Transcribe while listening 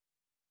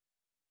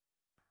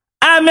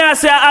me I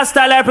say a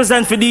style I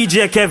represent for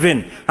DJ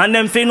Kevin. And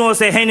them fi know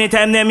say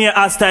anytime them hear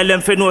a style,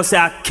 them fi know say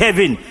a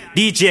Kevin,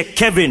 DJ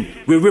Kevin,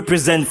 we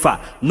represent for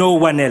no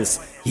one else.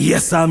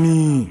 Yes, I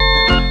mean.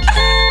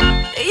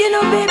 You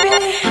know, baby,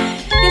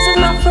 this is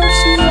my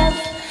first real love.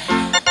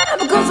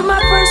 And because of my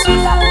first real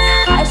love,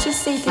 I should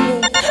say to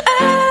you,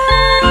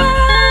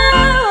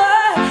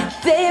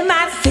 they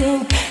might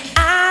think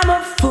I'm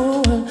a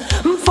fool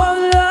for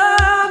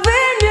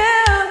loving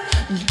you.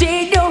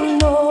 They don't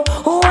know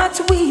what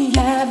we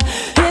have.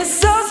 It's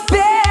so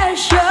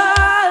special.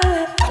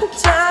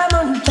 Time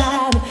on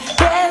time,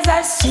 as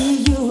I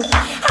see you,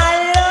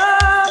 I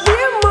love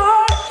you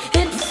more.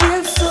 It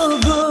feels so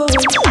good,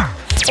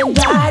 and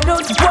I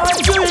don't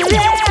want to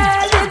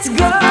let it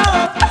go.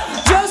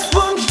 Just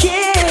one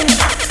kiss,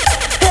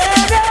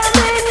 and I'm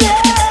in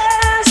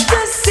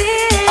ecstasy.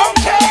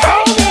 Okay.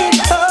 Hold me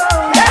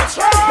close. That's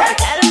right.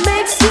 That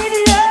makes it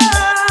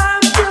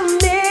love to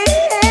me,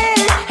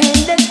 and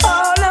that's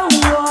all I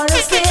wanna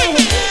say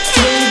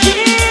to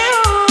you.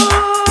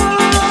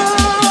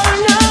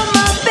 No,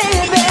 my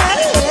baby,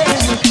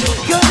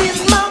 'cause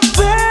it's my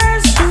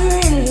first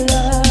real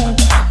love.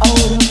 Oh,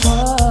 the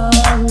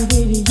fun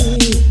with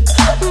you,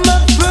 my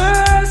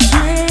first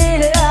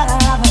real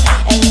love,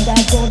 and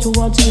I don't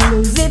want to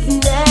lose it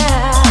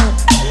now.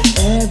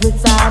 Every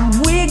time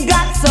we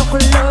got so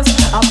close,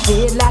 I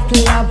feel like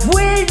love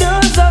will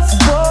lose us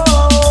both.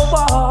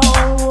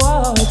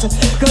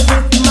 'Cause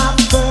it's my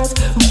first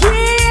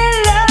real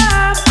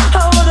love.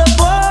 Oh, the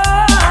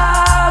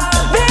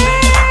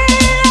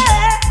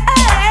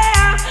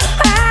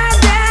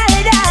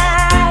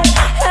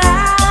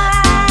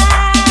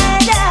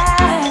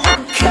love,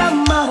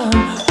 come on,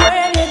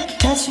 when you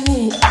touch me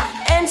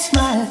and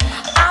smile,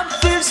 I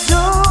feel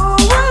so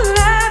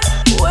alive.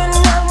 When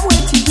I'm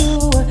with you,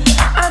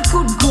 I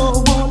could go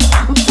on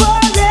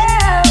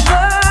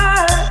forever.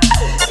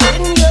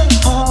 In your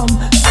arms,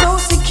 so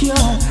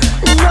secure,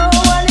 no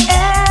one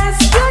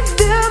else could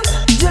do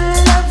the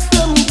love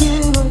from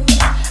you.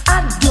 I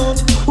don't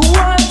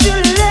want to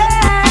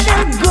let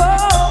it go.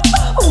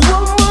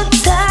 One more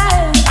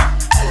time,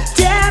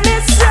 tell me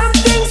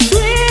something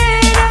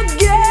sweet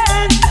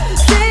again.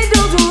 Say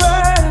those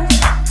words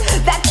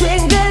that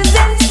tingles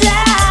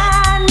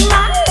inside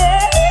my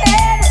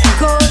head.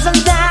 'Cause I'm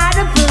not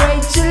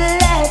afraid to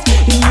let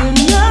you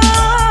know.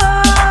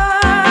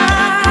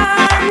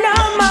 No,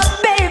 my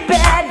baby,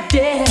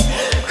 dear.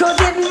 'Cause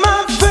it's my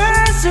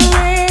first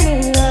real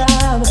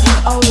love.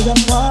 Oh, the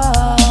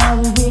fun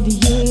with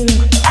you,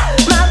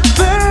 my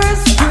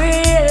first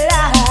real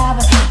love,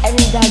 and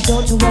I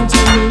don't want to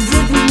lose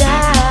it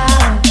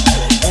now.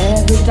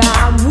 Every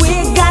time we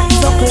got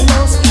so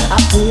close, I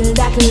feel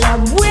that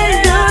love will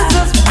lose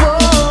us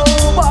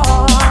both,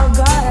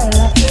 girl.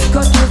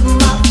 'Cause it's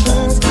my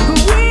first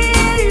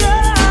real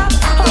love.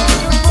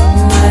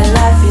 My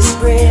life is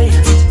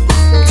brilliant.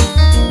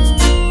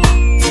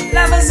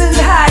 Love is in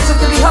the eyes of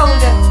the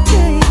beholder.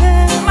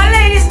 My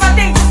ladies, my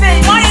thing to say.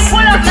 Money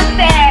pull up the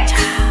set.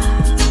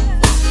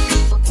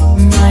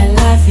 My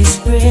life is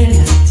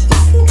brilliant.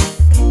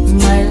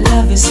 My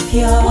love is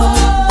pure.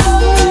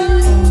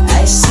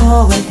 I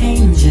saw an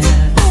angel,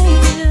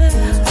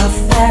 of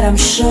that I'm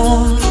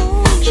sure.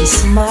 She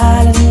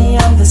smiled at me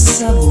on the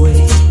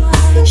subway.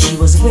 She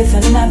was with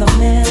another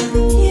man.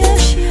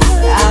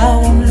 I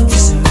won't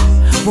lose her,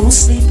 won't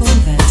sleep on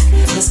that,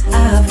 'cause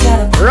I've got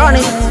a plan. Run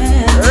it,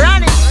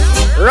 run it,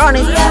 run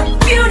it. You're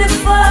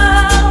beautiful.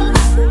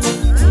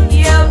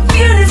 You're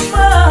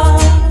beautiful.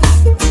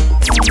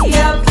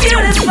 You're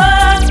beautiful.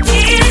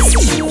 It's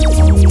true.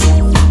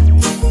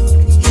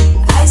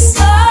 I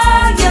saw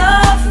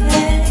your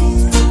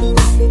face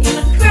in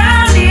a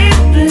crowded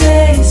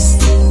place,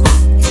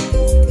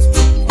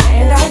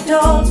 and I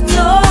don't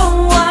know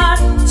what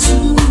to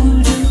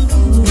do.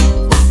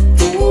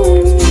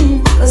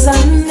 'Cause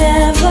I'll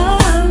never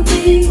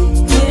be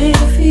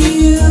with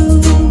you.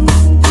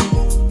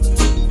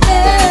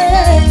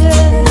 Hey.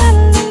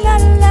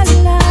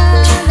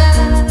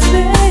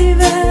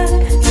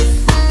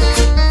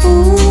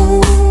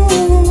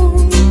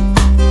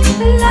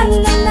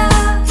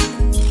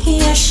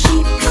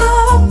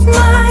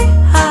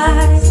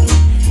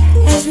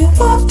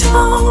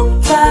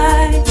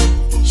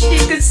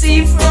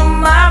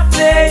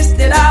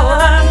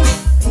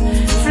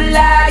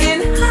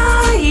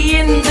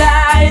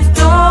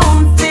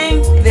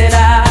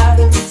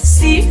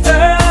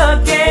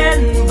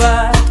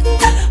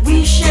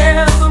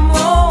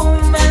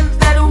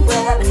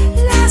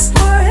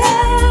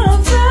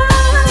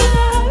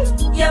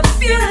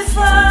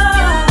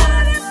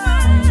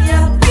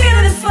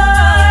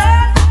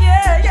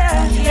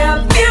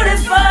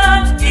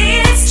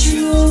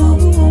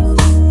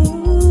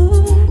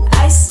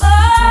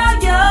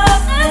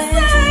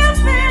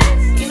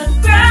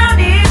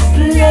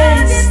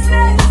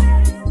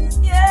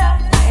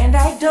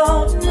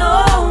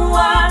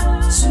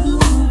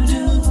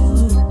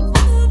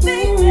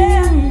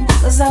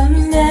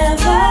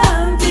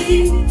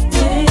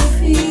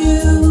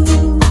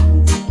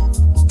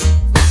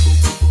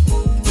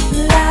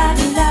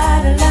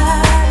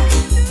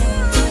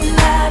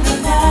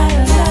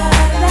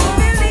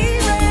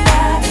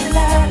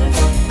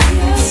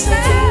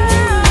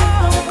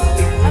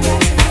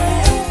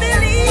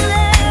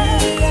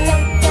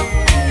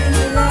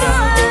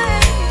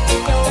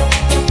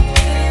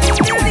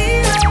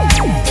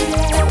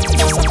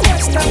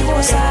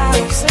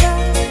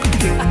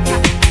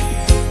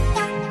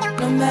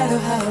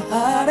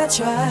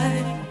 try.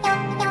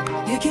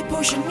 You keep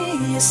pushing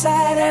me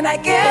aside and I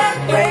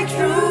can't break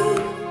through.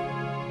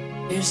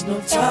 There's no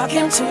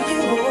talking to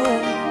you.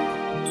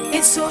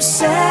 It's so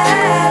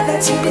sad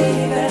that you're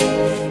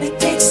leaving. It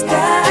takes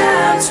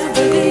time to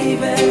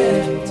believe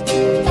it.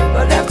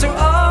 But after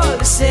all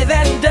is said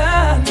and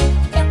done,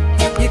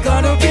 you're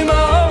gonna be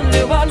my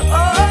only one.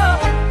 Oh,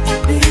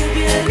 do you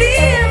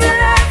believe in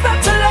life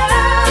after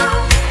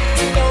love?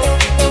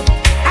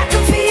 I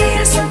can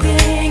feel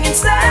something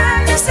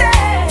inside me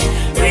say,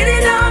 really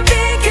don't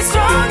think it's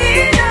strong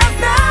enough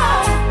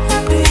now.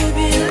 Do you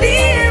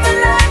believe in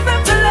life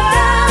after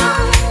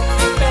love?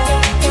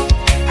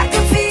 I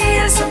can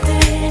feel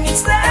something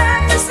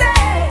inside me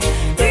say,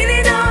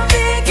 really don't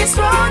think it's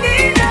strong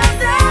enough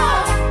now.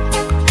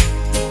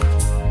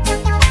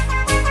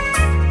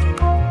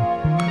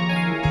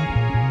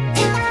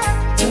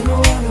 Tell me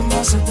what am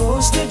I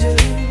supposed to do?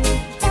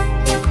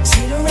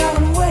 Sit around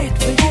and wait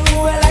for you?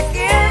 Well, I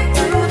can't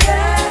do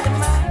that.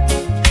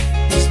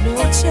 There's no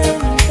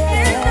turning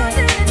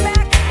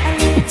back. I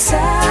need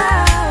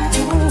time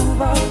to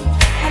move on.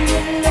 I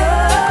need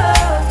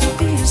love to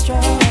feel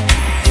strong.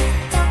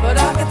 But I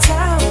got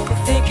time for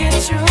thinking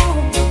through.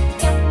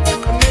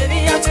 Maybe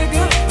I'm too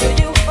good for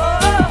you.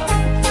 Oh,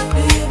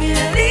 do you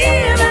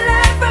believe in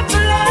life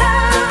after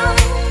love?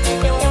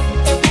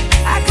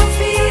 I can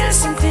feel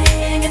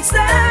something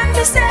inside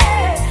me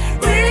say,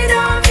 really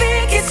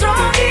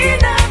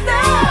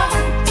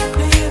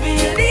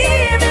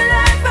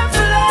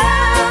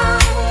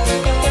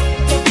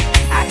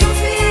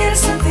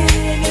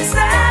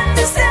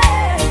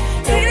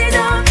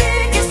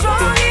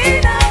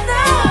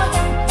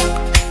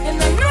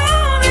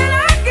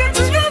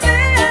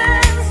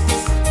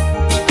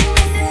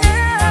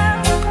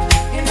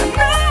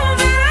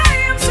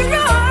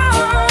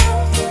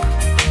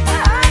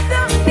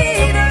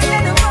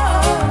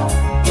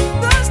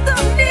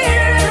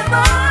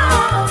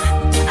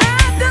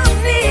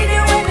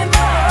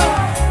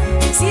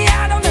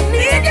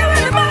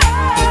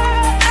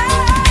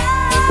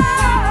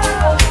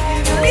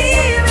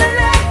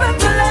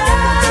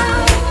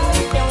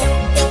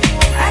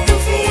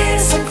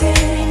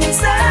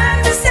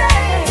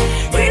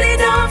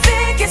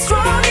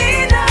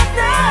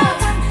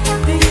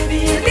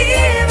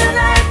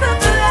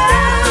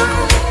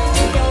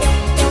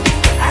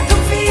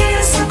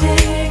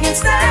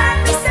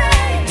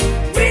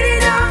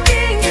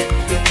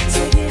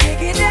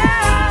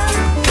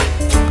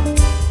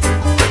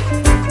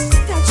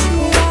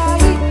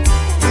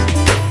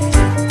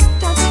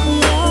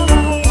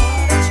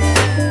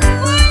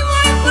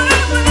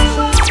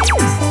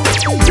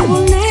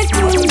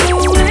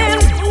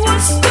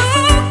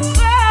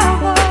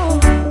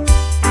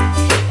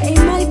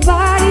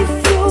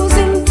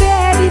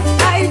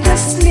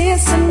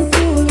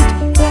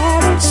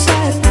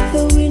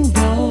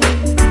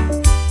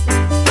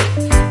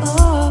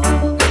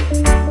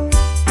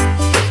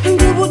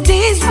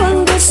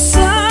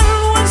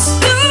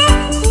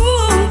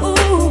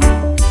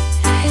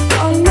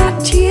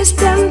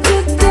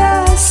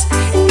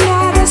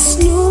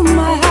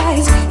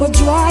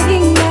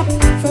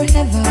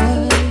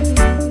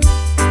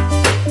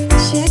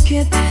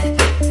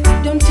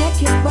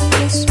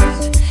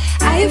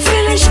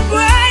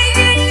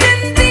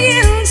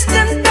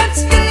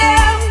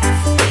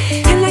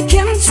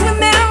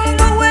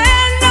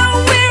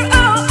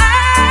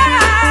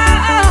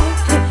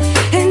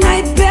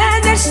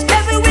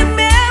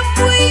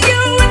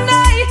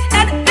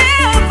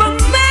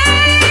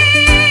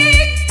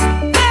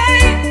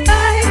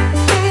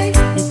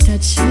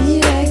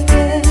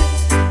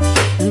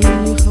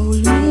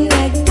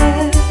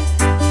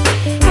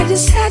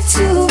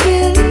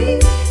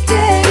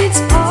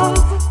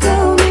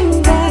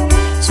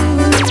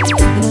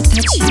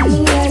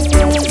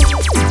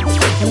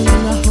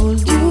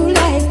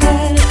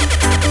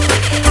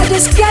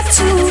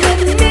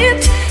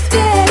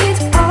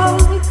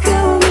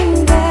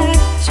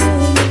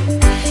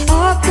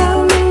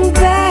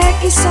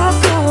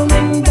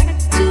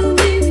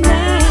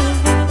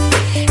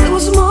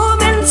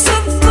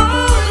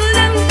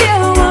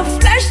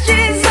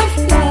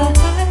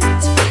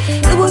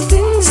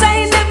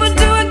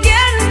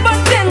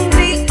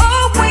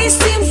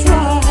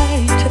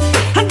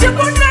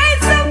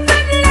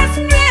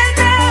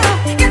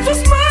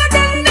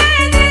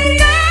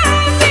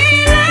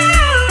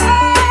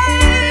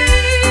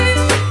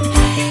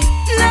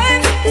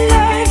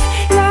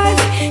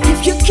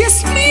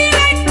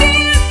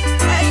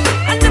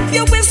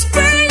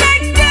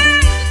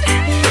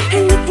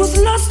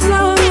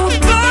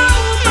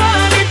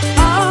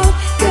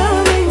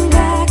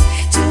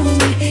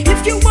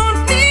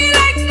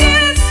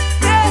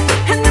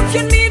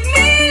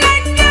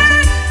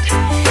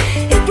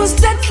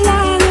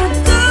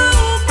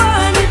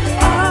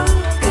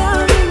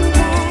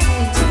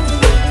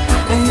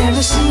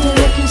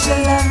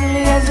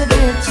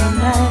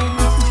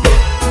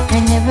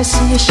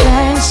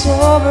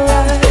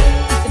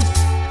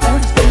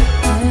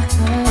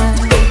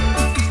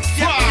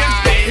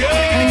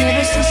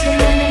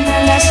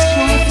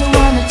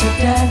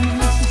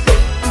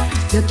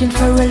looking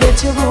for a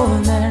little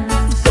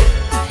romance,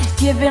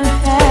 giving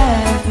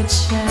half a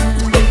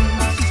chance.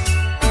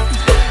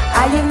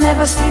 I have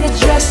never seen a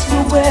dress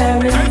you're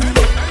wearing,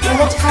 and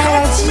it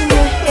highlights in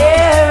your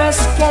hair, a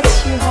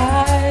sketch you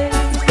hide,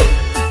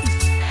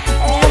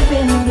 and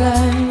been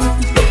blind,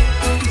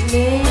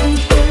 lady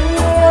here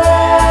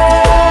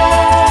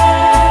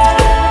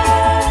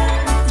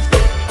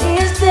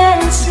is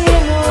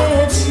dancing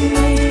with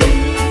me.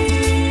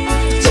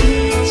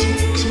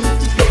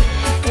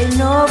 Ain't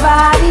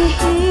nobody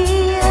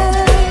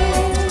here,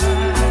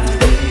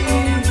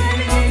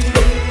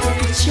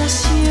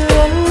 just you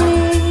and me.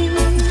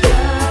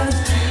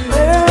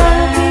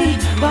 Where we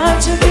want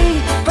to be,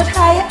 but I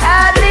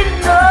hardly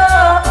know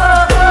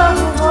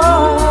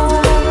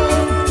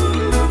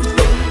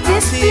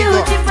this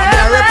beauty by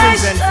my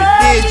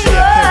side,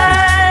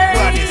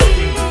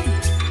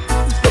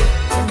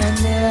 and I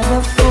never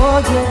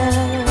forget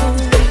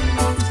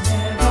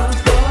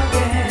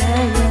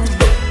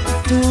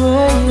the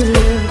way you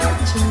look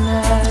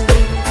tonight.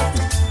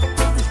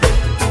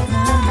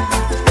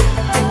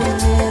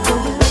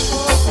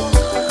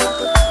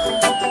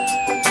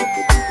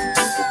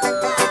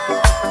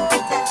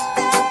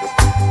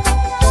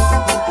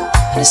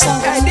 The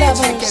song of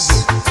lovers.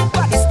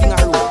 Baddest thing I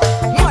wrote.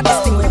 Maddest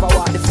thing we ever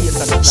walk the face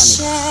of the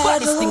planet.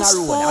 Baddest thing I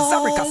wrote. As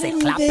Africa say,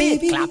 clap it,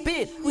 clap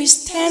it. We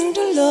stand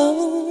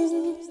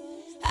alone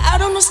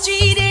out on the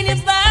street.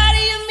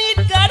 Anybody you meet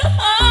got a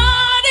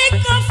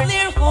heartache of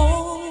their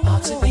own.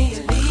 Ought to be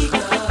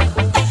illegal.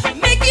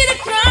 Make it a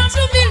crime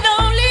to be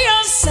lonely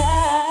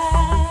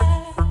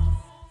outside.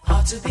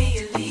 Ought to be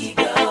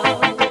illegal.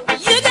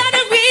 You got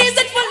a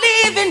reason for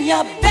leaving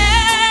your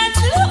bed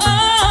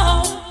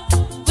home.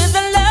 With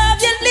the love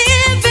you're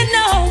living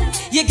on,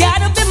 you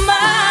gotta be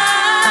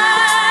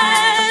mine.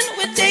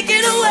 We'll take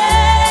it away.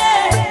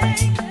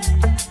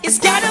 It's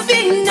gotta be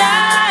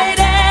night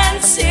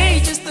and day,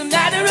 just a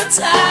matter of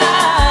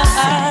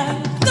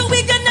time. So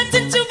we got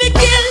nothing to be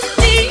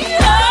guilty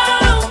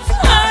of.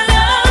 Our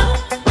love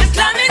is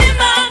climbing a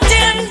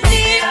mountain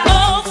deep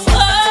of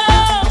who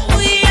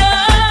we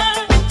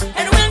are,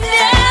 and we'll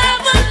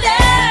never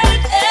let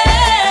it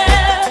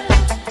end.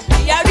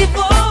 We are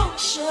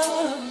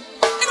devotion,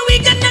 and we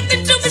got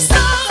nothing to be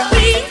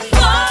sorry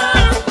for.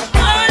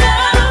 Our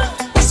love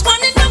is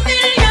one in a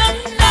million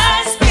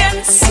eyes can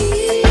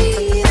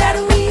see that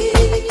we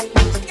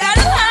got a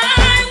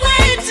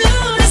highway to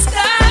the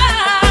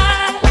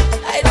sky.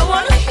 I don't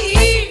wanna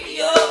hear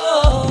your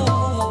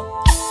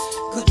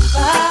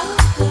goodbye.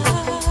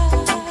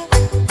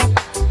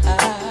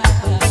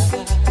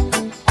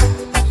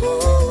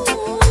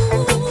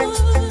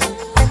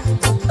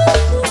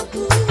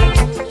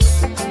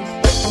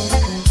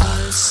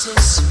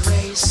 Pulses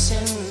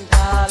racing,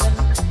 darling.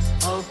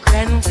 Oh,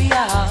 grand we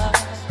are.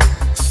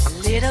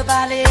 Little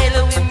by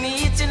little we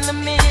meet in the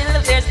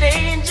middle. There's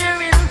danger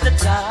in the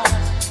dark.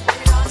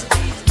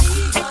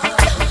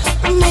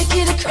 Make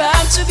it a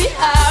crime to be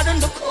out on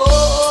the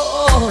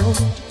cold.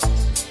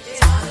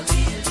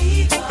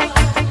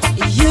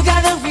 You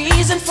got a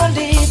reason for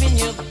leaving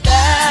your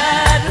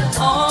bed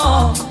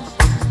home.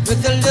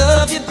 With the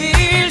love you're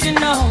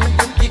building on,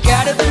 you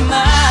gotta be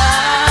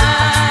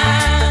mine.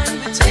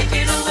 But take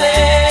it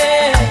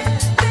away.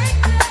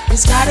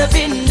 It's gotta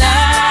be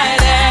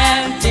night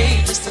and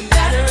day, just a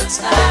matter of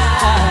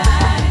time.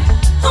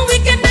 And we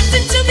got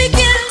nothing to be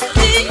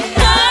guilty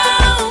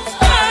of.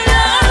 Our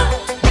love,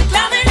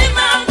 climbing the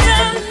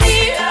mountain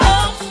near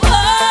of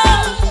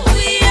who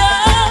we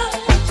are,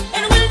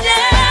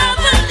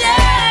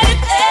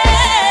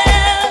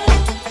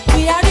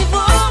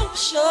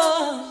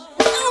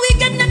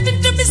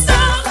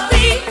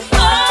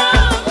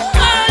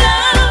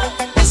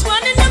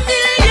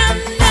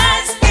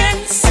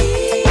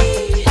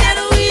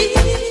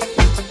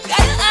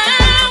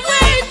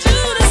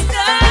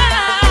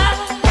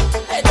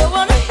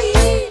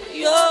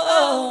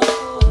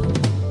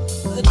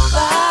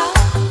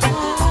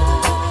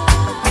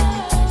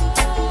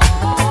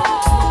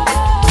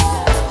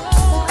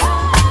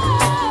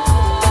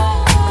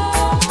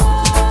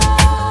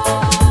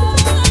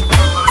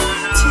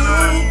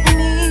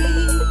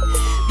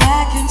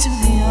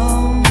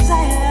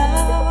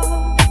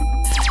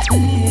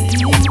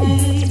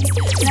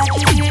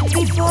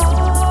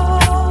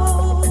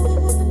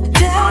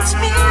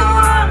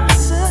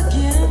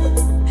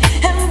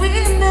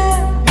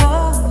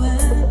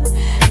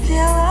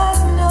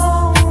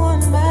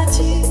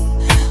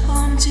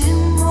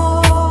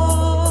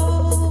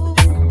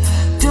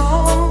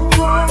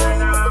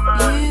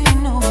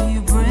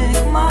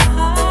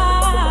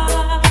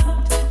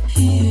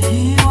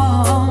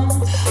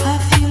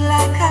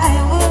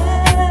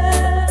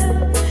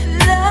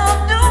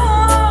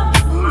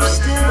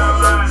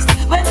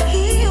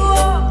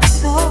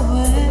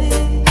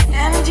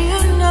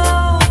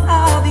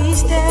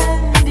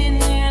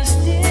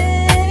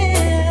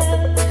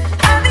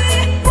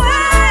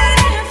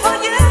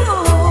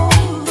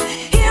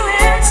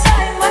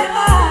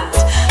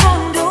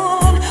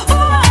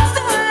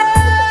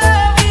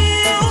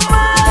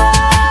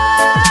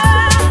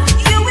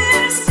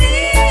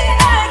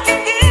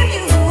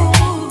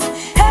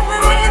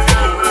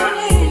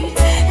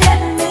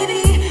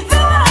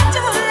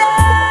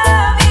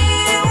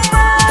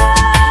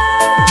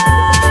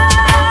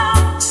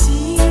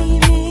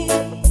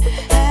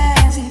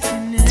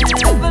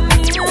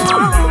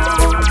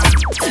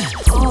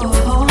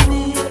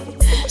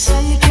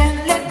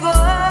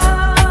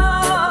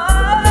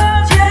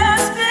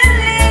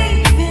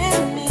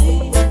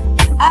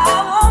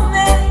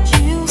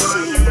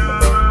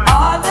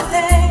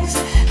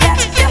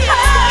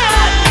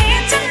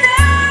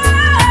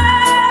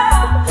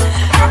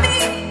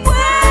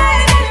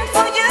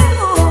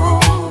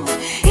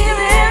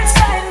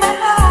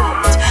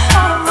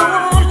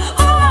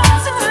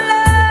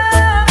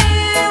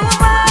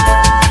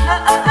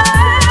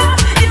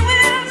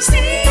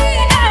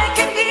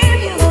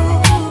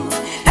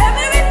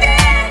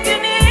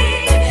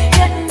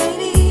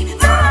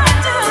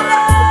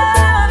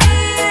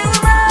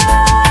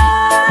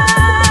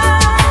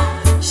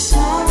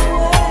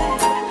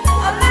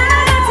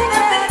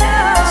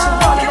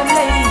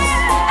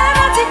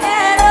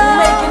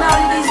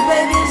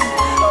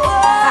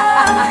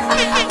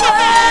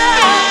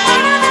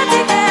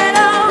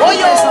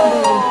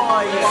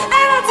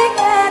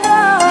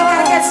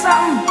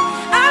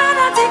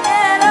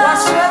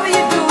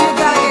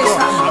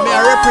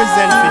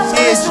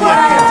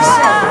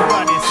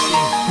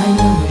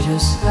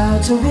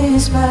 to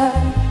whisper,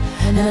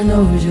 and I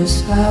know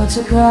just how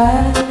to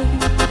cry.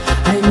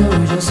 I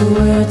know just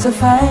where to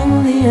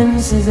find the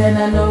answers, and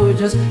I know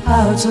just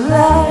how to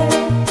lie.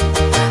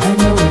 I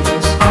know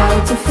just how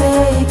to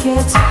fake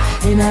it,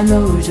 and I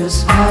know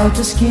just how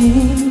to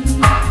scheme.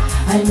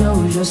 I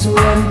know just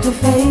when to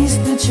face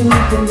the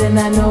truth, and then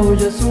I know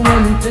just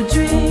when to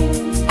dream.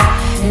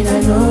 And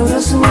I know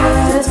just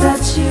where to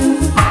touch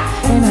you,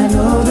 and I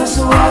know just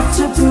what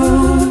to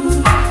prove.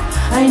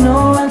 I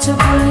know when to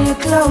pull you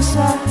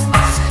closer,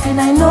 and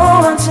I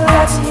know when to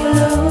let you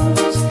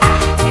lose.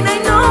 And I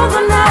know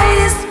the night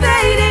is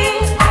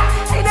fading,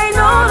 and I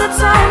know the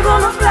time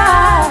gonna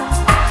fly.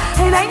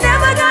 And I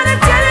never gonna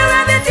tell you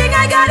everything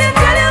I gotta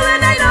tell you,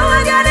 and I know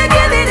I gotta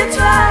give it a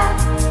try.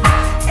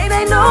 And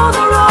I know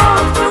the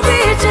road to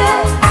reach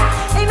it,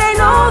 and I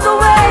know the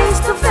ways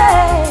to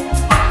fail.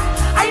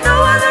 I know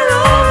all the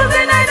rules,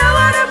 and I know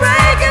how to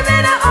break, and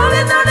then I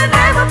always know the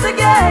name of the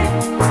game.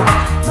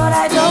 But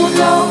I don't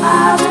know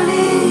how to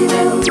leave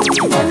you,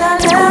 and I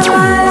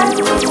never let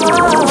you fall.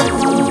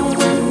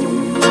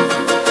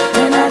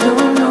 And I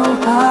don't know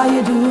how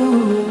you do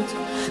it,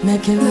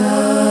 making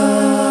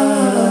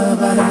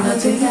love out of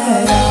nothing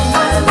at all.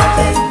 Out of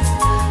nothing,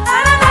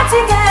 out of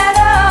nothing at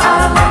all.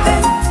 Out of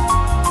nothing,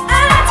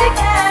 out of nothing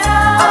at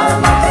all. Out of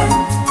nothing,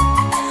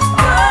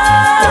 oh,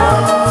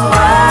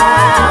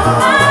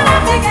 out of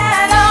nothing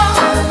at all.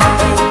 Out of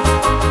nothing,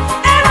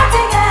 out of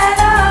nothing at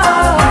all.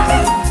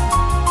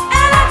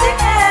 Out of nothing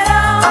at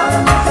all. Out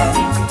of nothing.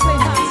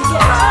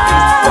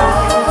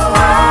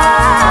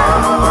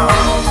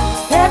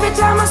 Every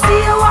time I see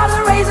you, all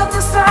the rays of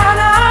the sun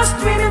are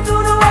streaming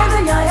through the waves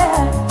in your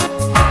hair.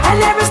 And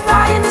every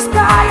star in the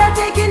sky are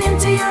taken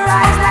into your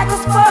eyes like a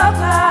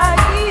spotlight.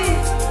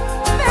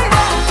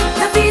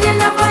 The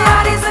beating of my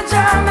heart is a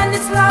charm, and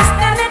it's lost,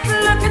 and it's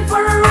looking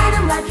for a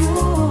rhythm like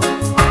you.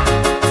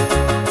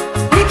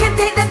 You can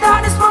take the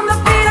darkness from the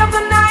beat of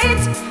the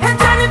night and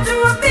turn it to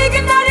a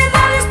beacon that is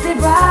always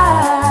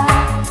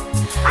bright.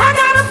 I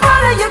gotta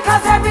follow you,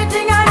 'cause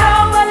everything I know,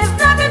 well, it's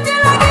nothing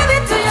till I give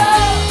it to you.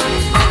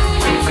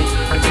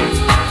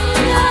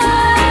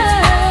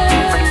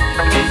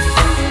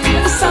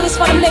 This song is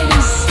for the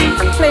ladies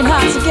playing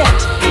hard to get.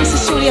 This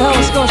is Julia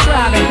House Ghost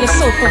Rider, your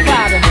soul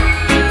provider.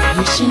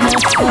 Wishing I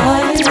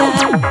fall in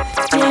love,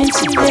 don't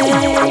you,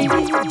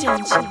 baby,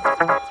 don't you?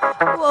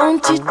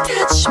 Won't you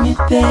touch me,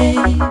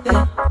 baby?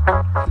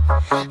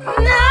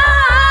 No,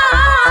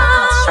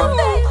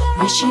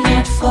 wishing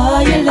I'd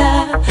fall in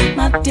love,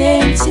 my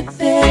dainty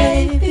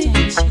baby.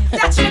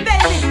 Touch me,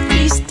 baby.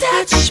 Please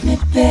touch me,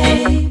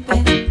 baby.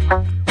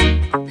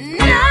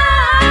 No,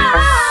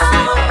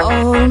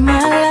 all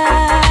my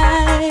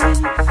life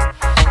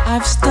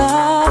I've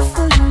starved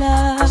for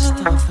love,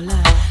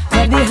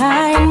 but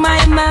behind my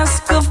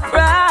mask of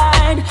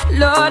pride,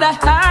 Lord, I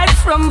hide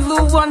from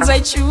the ones I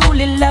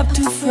truly love,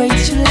 too afraid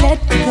to let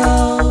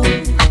go.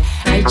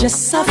 I just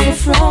suffer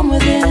from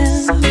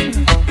within.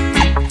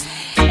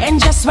 And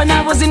just when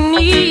I was in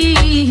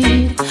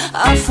need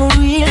of a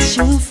real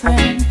true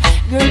friend,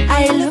 girl,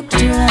 I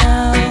looked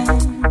around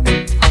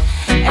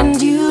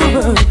and you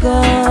were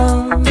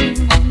gone.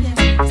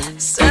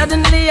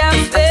 Suddenly I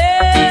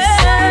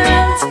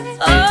felt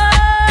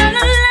all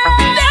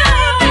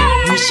alone,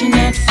 wishing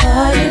I'd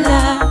fall in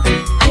love,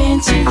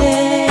 dancing,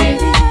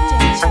 baby.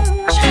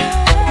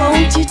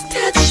 Won't you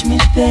touch me,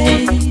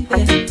 baby?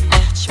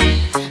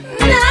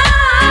 No,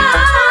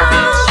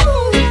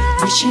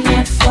 wishing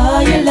I'd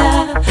fall in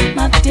love,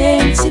 my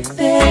dainty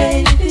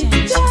baby.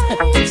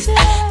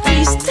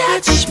 Please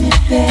touch me,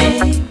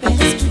 baby.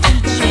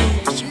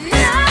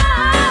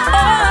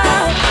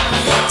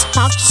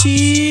 Talk to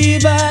you,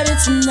 but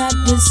it's not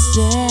the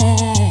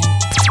same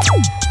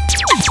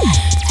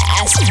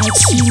as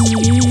touching you.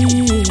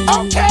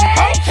 Okay.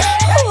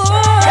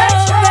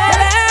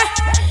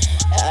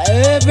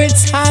 Every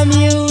time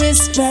you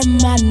whisper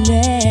my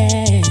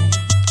name,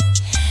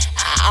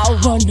 I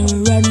wanna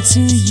run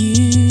to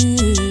you.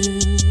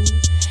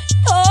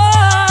 Oh,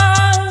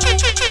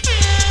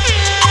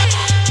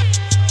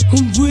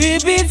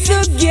 we'll be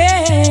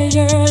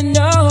together,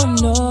 no.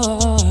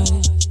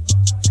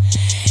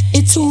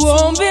 It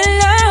won't be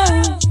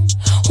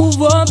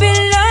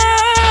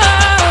long,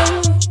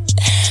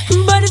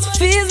 but it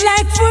feels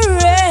like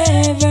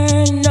forever,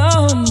 no.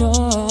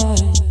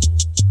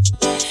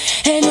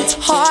 And it's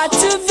hard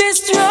to be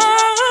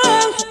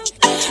strong,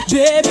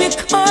 baby,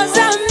 'cause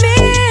I'm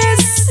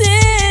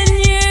missing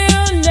you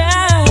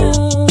now.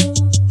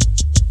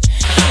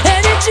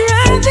 And it's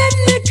driving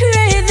me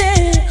crazy.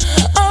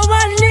 Oh,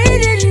 I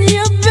needed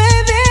you,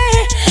 baby.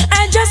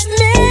 I just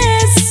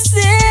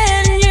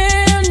missing you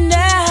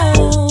now.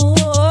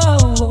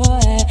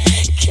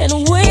 Can't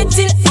wait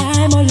till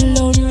I'm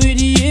alone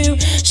with you.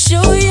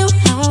 Show you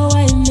how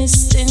I'm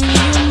missing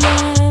you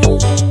now.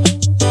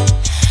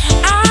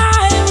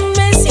 I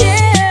miss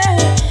you.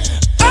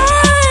 I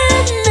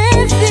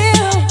miss you.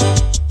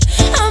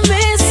 I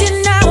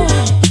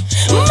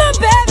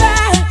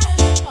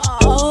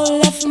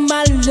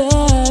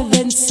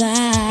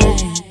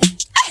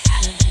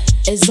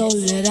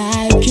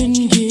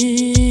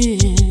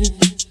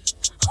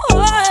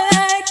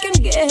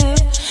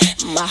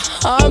My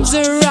arms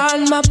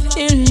around my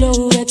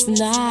pillow at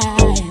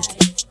night,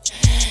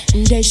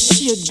 they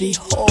should be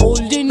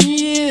holding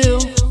you.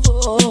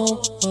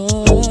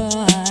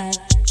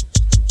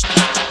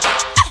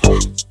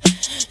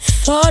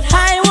 Thought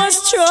I was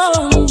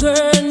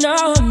stronger,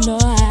 no.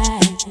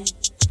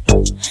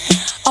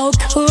 Oh,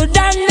 could I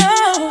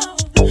know?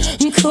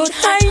 Could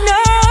I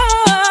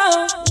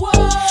know?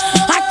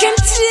 I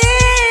can't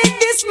take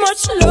this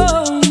much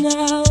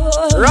longer.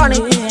 Run it,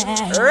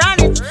 run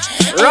it,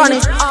 run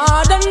it.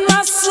 Hard on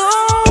my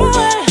soul,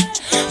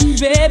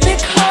 baby,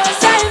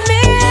 'cause I'm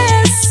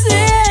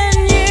missing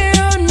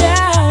you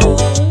now.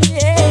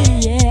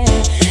 Yeah.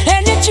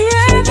 And it's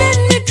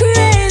driving me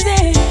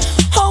crazy.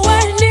 Oh, I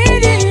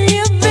needed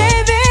you,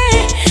 baby.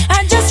 I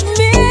just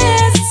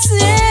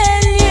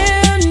missing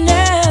you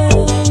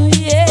now.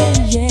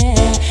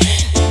 Yeah.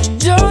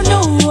 Don't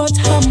know what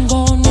I'm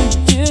gonna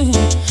do.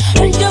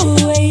 The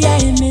way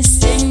I'm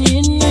missing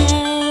you now.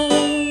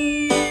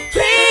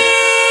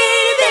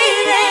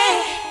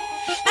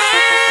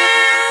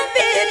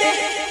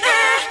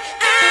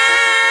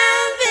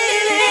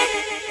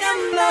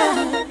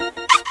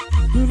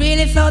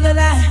 Really thought that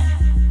I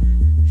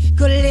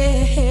could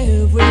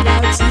live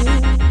without you.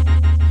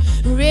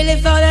 Really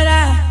thought that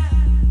I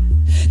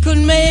could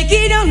make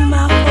it on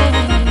my own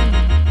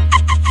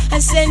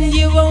and send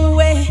you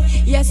away.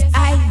 Yes,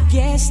 I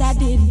guess I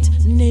didn't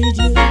need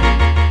you.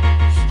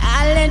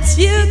 I let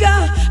you go,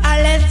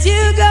 I let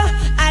you go,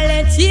 I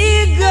let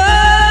you go.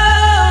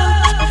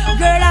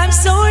 Girl, I'm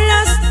so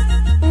lost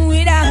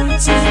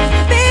without you,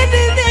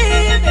 baby.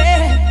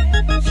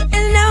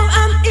 And now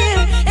I'm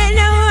here, and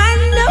now I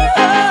know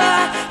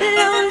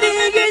lonely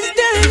is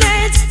the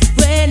night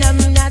when I'm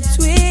not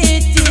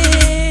with you.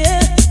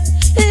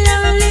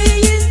 Lonely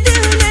is the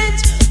night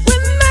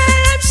when my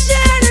life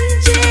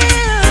shines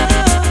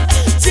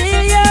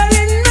till you're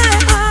in my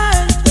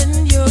heart, when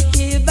you're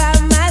here by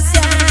my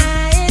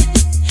side.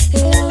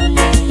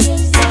 Lonely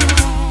is the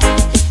night.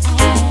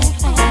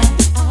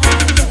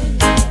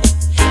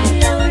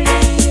 Lonely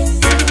is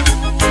the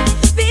night.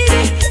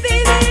 Baby,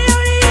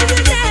 lonely is the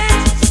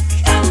night.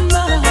 Come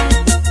on.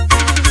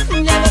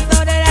 Never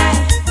thought that I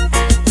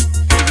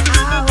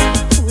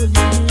would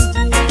need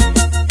you.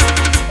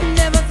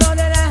 Never thought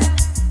that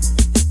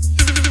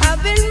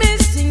I've been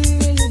missing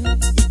you.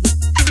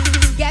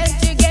 Got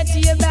to get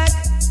you back.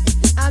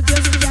 I've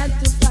just got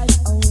to find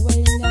a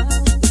way now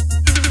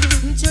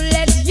to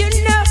let you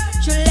know,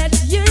 to let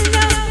you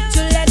know,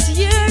 to let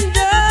you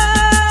know.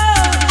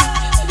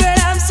 Girl,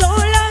 I'm so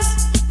lost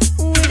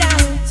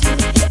without you.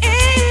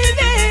 Hey,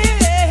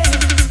 baby.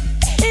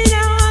 And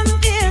now I'm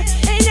here,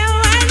 and now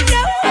I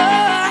know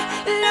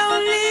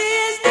lonely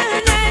is the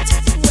night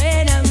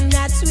when I'm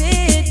not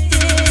with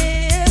you.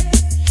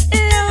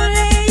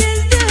 Lonely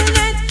is the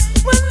night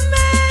when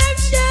my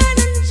life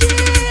shines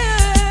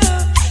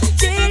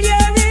till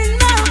you're in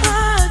my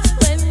heart,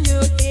 when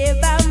you're here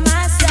by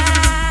my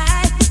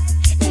side.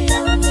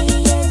 Lonely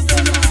is the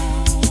night.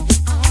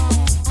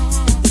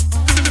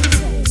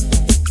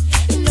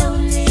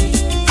 Lonely,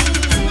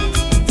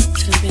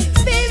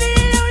 baby,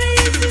 lonely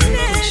is the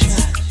night.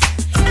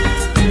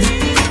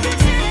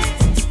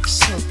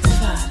 So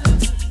profound.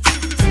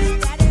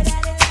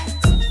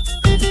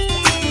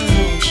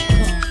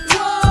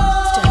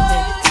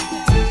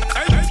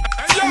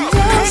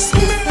 Lost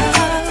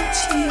without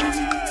you,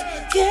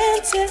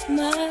 can't tell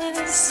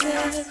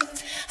myself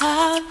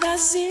how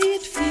does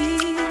it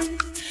feel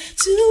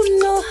to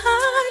know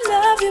how I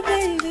love you,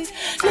 baby.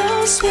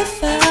 Lost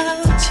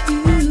without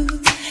you,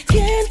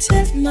 can't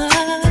tell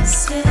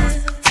myself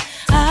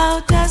how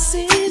does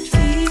it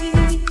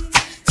feel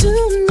to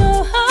know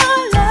how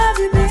I love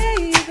you,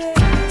 baby.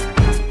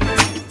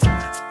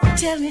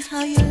 Tell me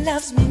how you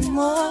love me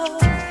more,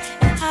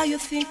 and how you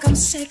think I'm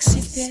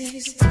sexy,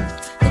 babe.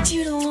 That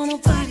you don't want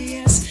nobody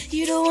else.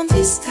 You don't want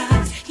this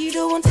guy, you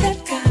don't want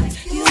that guy.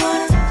 You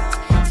wanna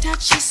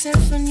touch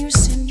yourself when you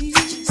see me.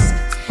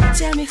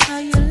 Tell me how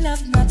you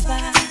love my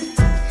body,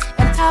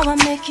 and how I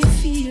make you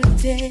feel,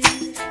 babe.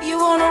 You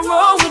wanna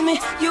roll with me,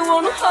 you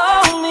wanna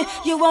hold me,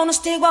 you wanna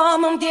stay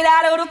warm and get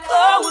out of the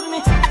cold with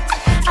me.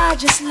 I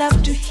just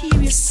love to hear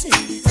you say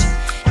it.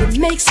 It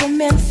makes a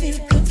man feel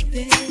good,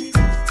 babe.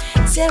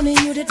 Tell me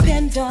you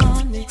depend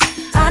on me.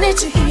 I need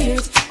to hear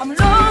it. I'm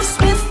lost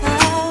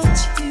without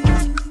you.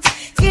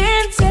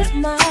 Can't tell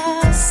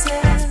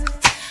myself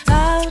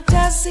how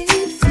does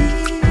it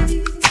feel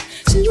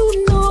to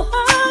know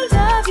how I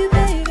love you,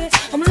 baby.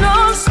 I'm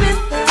lost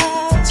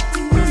without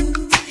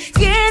you.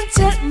 Can't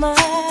tell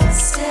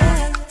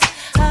myself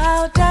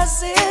how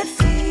does it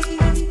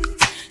feel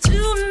to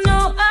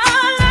know how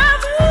I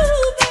love you,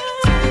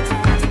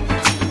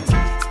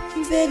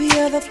 baby. Baby,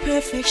 you're the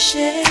perfect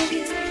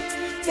shade.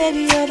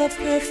 Baby, you're the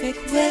perfect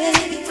way.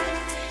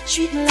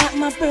 Treat me like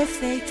my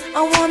birthday.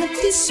 I want it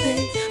this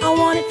way, I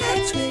want it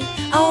that way,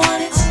 I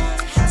want it.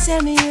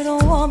 Tell me you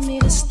don't want me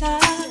to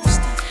stop.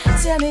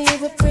 Tell me it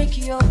would break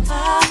your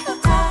heart.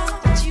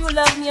 That you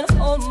love me and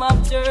hold my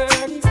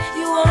dirty.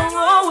 You wanna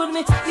roll with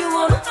me, you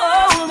wanna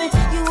hold me,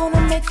 you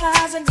wanna make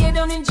fires and get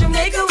down in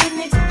Jamaica with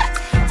me.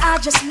 I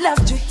just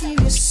love to hear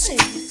you say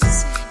it.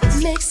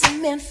 It makes a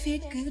man feel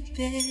good,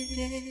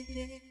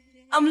 baby.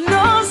 I'm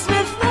lost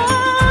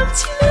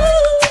without you.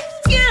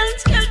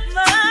 Can't get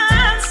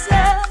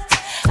myself.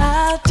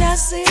 How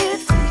does it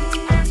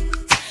feel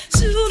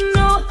to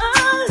know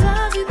I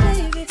love you,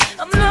 baby?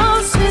 I'm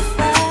lost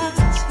without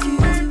you.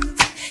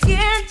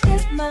 Can't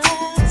get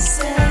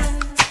myself.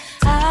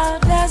 How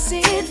does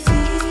it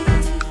feel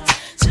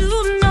to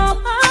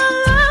know I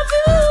love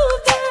you,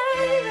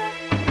 baby?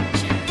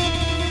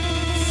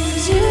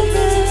 'Cause you're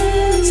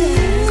beautiful,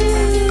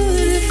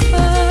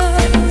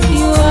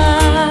 you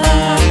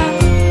are,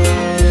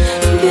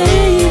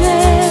 baby.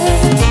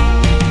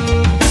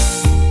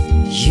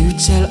 You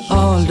tell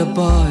all the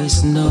boys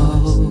no,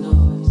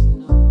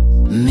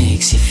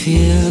 makes you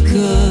feel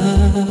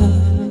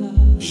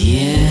good,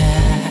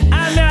 yeah.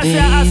 I'm here to say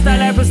hasta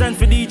represent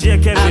for DJ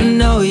Kevin. I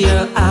know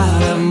you're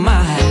out of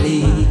my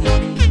league,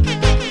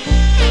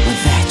 but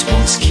that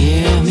won't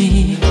scare me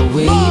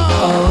away.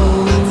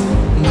 Oh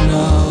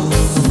no,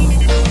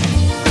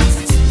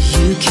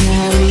 you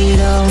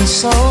carried on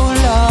so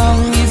long,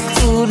 you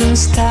couldn't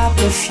stop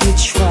if you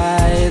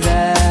tried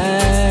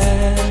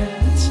that.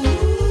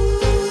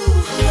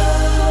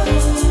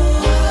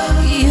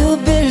 You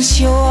built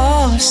your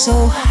wall so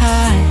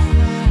high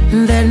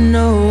that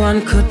no one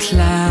could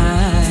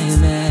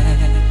climb it.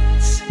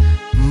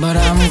 But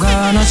I'm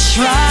gonna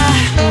try.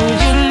 Would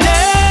you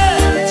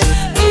let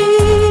me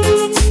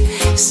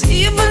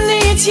see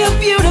beneath your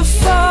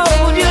beautiful?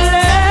 Would you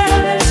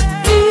let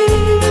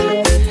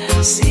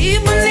me see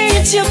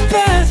beneath your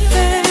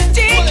perfect?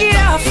 Take it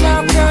off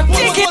now, girl.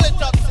 Take it.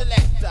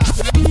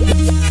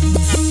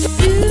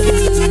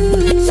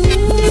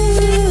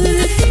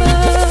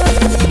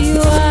 You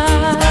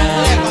are,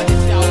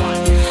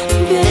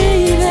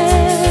 baby.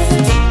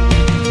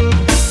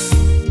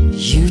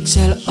 You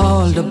tell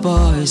all the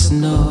boys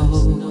no,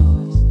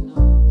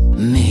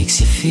 makes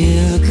you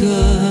feel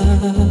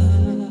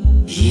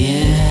good,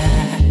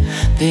 yeah,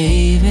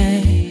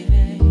 baby.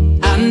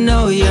 I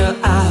know you're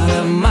out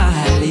of my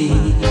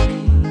league,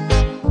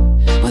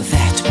 but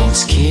that won't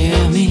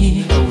scare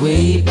me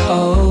away.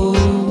 Oh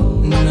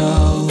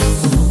no,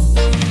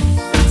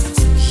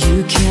 you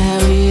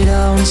carried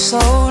on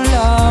so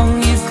long,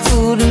 you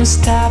couldn't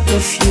stop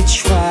if you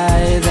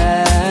tried that.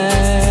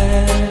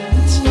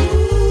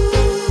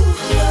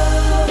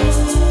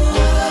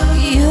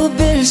 You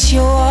built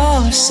your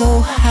wall so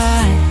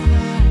high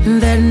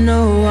that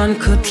no one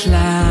could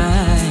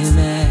climb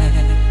it.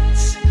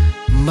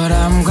 But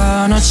I'm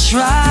gonna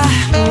try.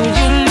 Would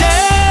you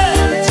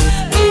let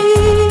me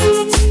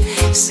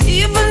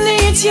see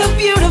beneath your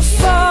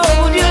beautiful?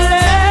 Would you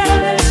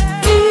let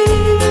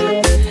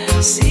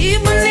me see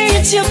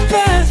beneath your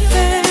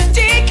perfect?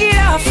 Take it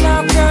off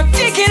now, girl.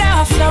 Take it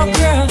off now,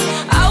 girl.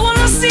 I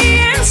wanna see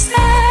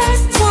inside.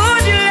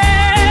 Would you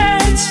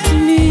let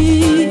me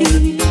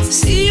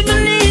see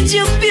beneath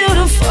your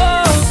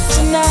beautiful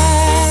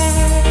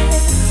tonight,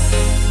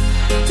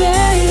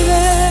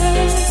 baby?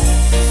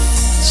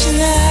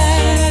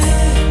 Tonight,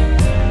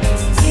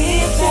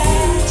 if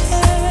that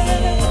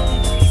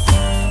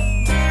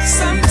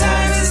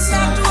sometimes it's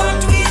not what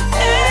we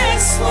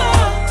ask for,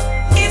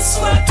 it's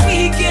what we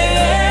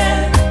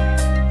get.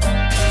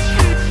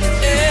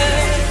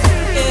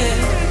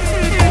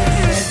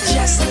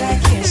 Just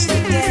like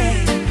yesterday,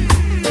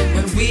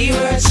 when we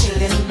were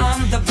chilling on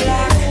the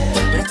block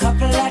with a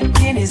couple of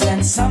guineas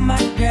and some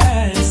hot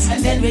girls, and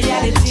then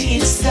reality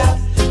it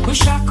stopped.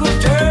 Wish I could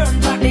turn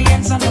back the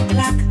ends on the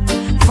clock.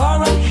 For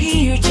I'm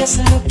here just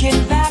looking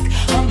back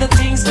on the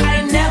things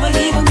I never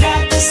even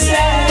got to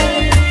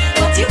say.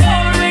 But you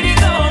already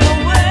gone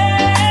away.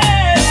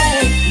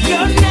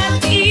 You're not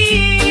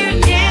here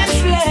in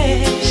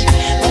flesh,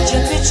 but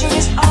your picture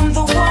is on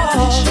the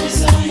wall.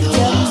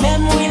 Your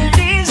memory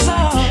lives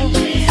on.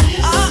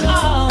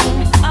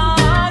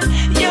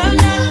 You're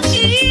not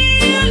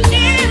here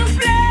in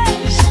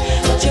flesh,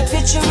 but your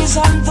picture is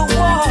on the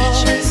wall.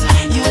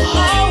 You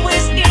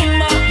always in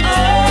my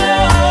arms.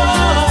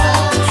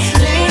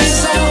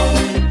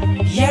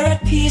 You're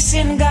at peace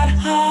in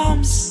God's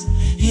arms,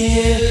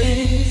 yeah.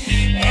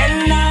 And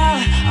now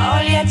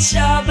all your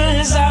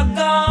troubles are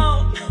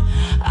gone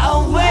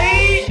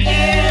away.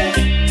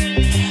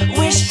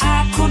 Wish I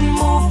could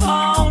move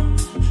on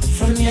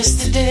from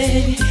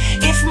yesterday.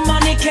 If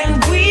money can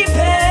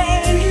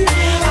repay,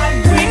 I'd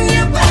bring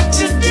you back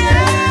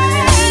today.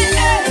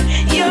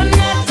 You're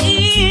not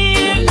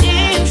here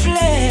in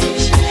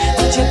flesh,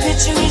 but your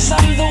picture is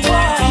on the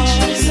wall.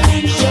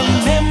 Your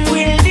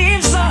memory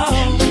lives on.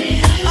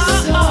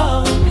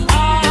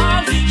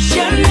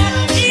 You're not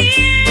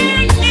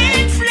here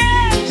in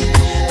flesh,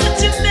 but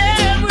your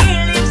memory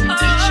lives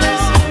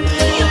on.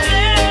 Your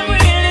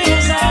memory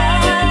lives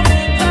on.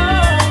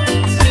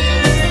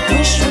 We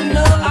should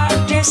know our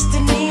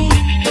destiny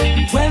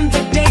when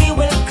the day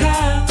will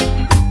come,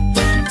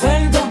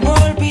 when the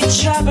world be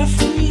trouble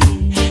free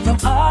from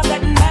all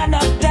that man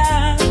have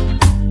done.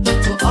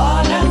 To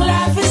all long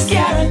life is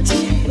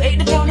guaranteed. Wait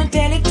down and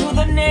tell it to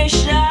the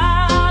nation.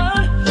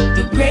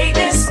 The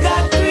greatness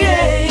God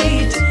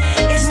create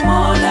is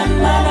more than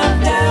man have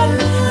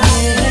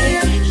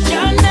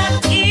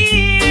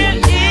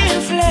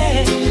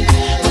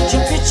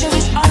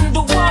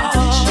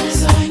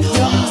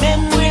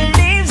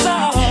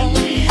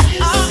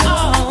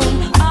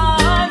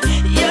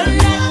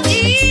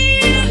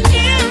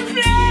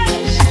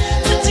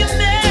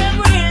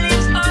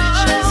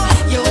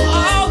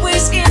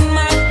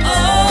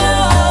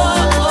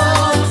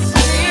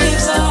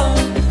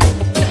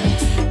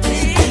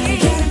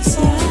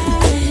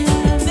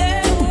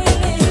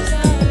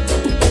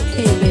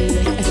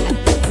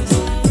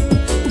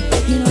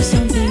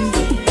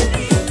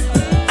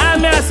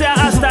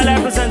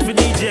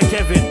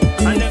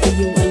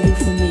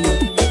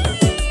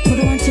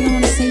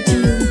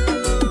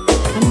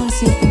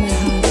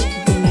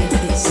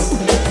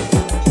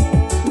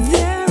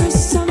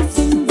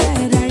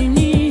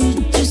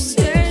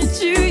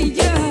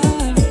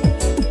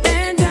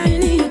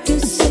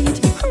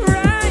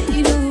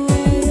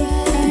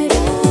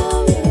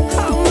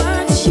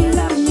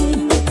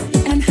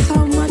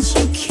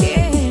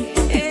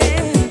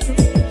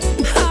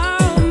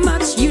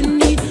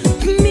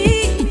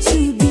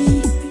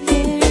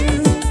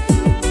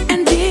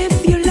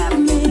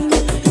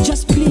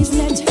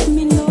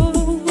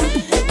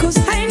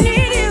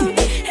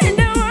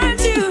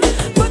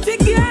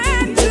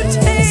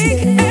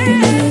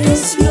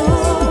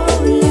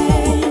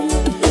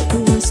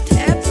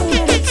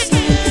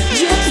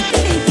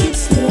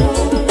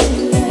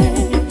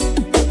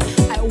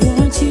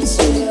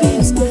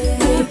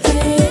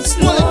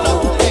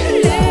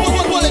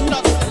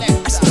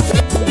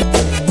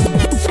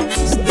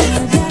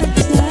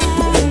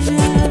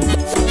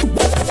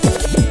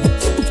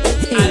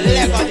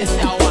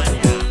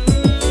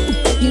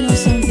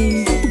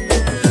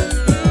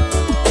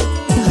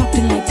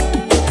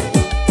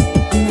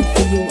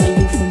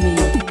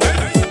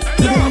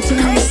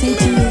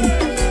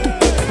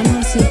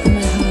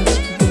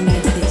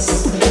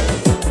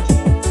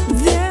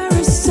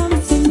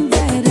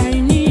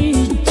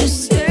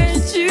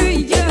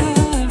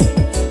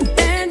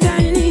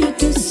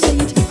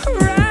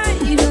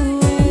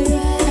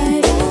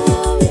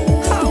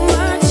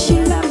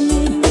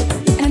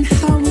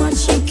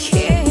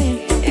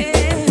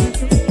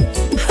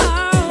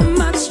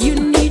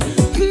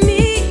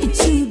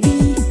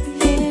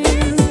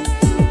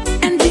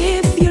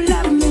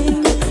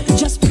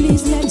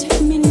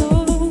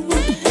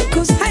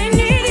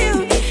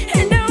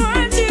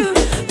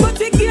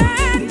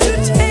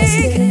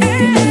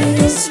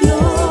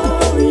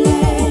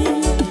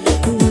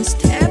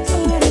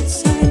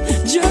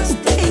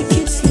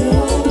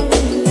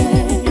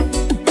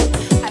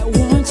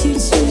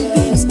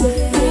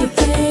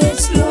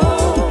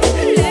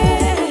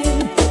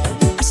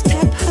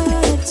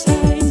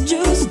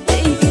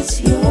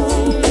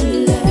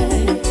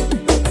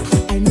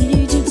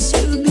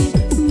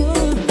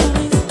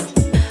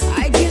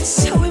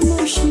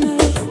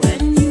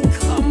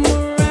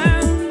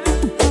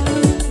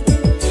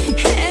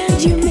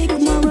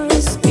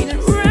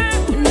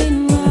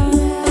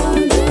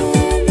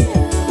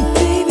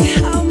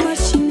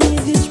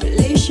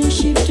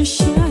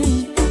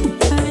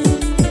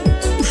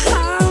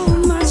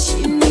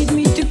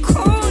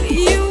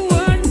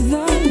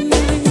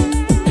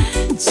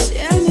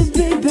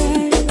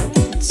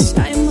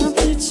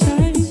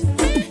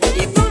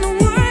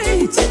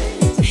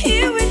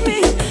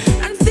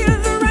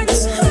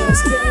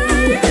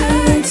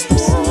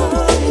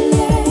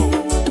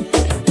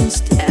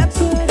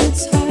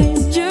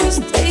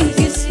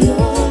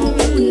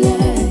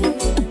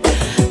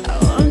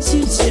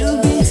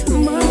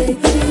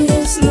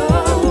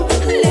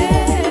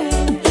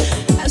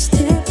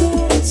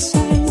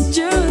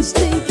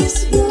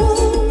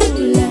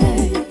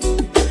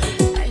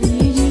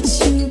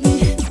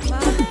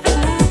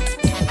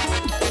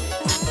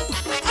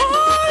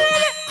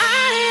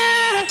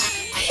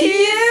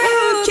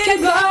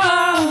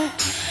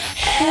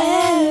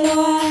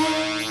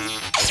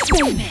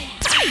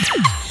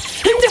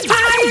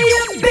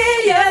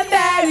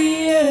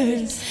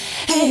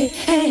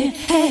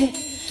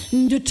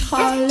the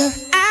taller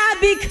I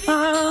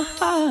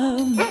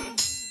become,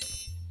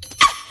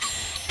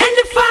 and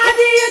the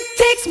farther it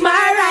takes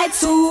my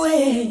rights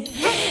away,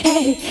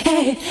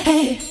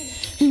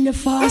 the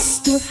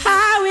faster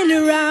I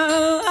will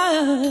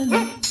run.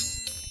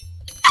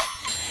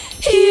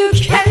 You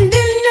can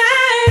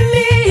deny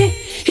me,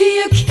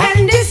 you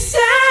can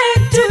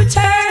decide to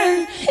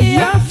turn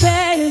your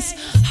face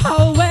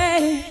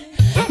away,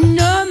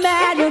 no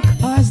matter,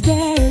 'cause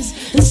there's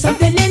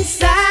something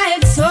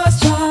inside so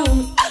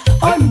strong.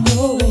 Oh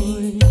no,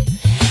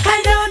 I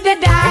know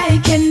that I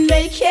can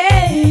make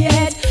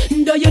it,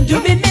 though you do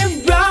me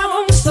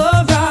wrong, so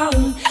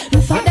wrong.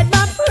 Thought that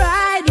my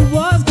pride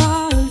was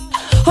gone.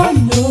 Oh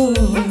no,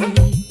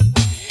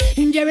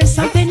 there is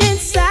something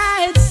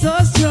inside so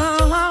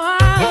strong.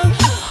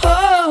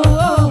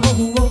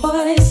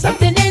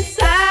 Something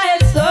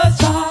inside so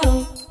strong.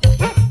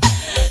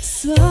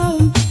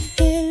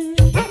 Something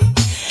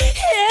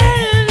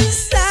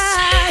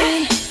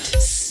inside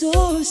so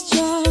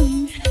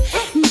strong,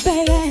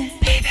 baby.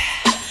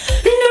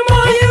 The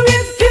more you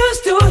refuse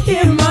to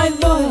hear my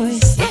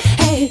voice,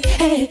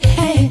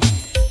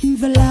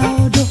 the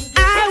louder I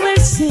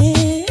will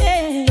sing.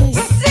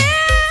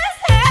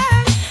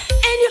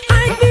 And you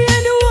hide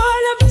behind the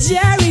wall of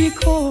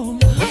Jericho.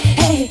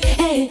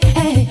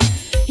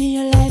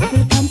 Your life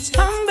will come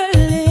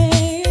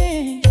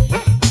tumbling.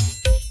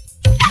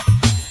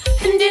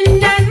 And in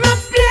that my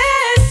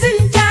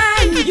blessing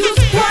time, you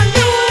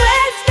squander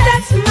words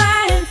that's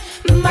mine.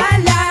 My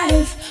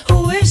life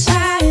will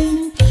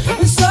shine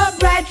so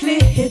brightly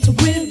it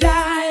will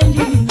blind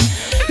you,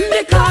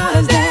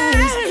 because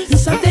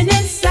there's something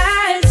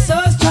inside so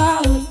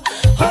strong.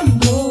 Oh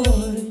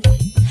Lord,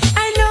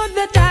 I know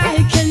that I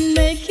can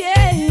make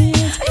it,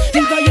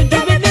 though you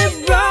did me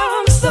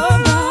wrong, so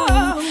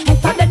wrong. I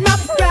thought that my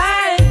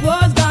pride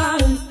was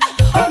gone.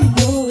 Oh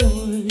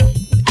Lord,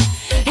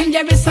 and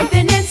there is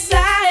something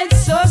inside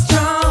so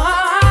strong.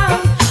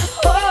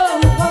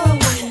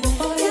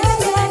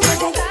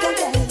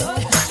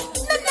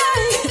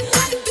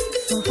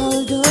 For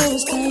all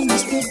those times you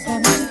stood by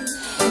me,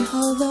 and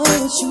all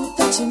those truth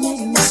that you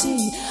made me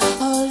see,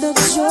 all the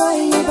joy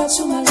you brought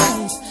to my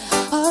life,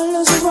 all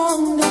those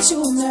wrong that you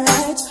made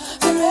right,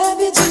 for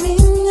every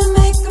dream you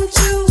make come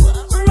true,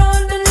 for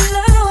all the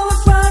love I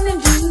found in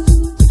you,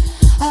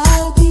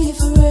 I'll be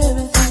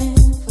forever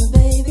thankful,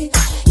 baby.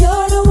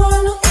 You're the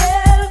one who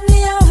held me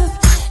up,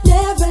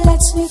 never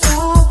lets me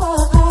fall.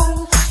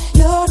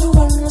 You're the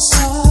one who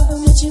saw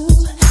me through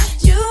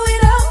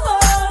it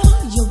all.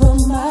 You were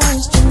my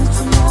strength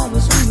when I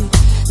was weak.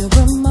 You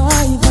were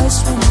my voice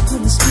when I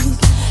couldn't speak.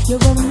 You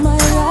were my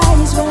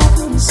eyes when I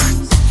couldn't see.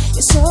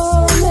 You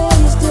saw me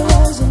if there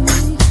wasn't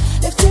me,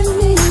 lifting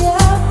me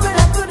up when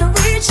I couldn't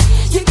reach.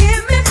 You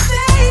gave me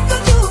faith,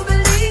 could you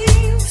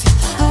believe?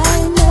 I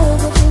know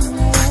the thing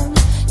I am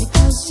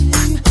because you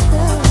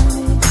love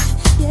me.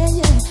 Yeah,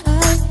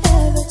 I'm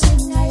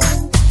everything I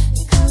am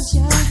because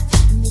you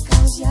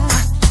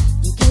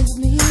gave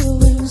me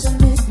wings and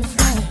made me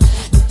fly.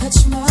 You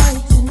touched my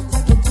hand, I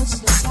can touch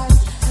the sky.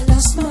 I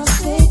lost my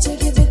faith, you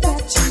give it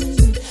back to me.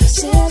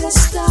 Said the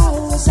star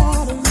was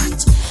out of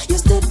reach. You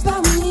stood by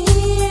me,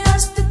 I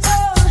stood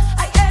tall.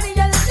 I had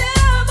your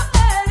love, I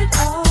had it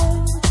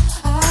all.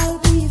 I'll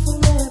be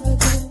forever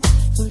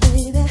grateful,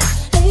 baby.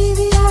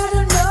 Baby, I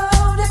don't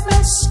know that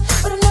much,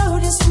 but I know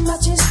this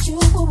much is true.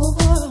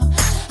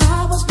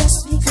 I was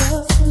blessed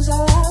because I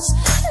was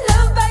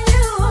loved by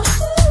you.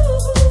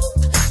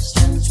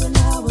 Strength when I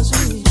was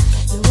weak.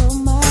 You were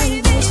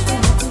my voice when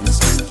I couldn't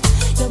speak.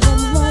 You were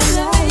my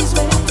eyes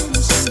when I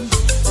couldn't see.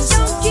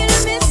 Don't kill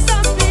me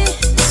softly.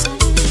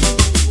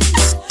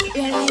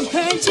 Well, I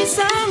heard you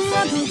sing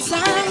a good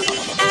song.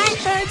 I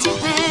heard you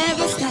have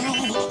a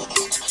style,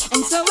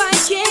 and so I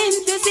came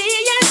to see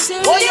you to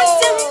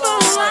listen for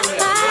a while.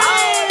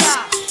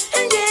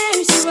 And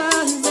there she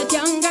was, that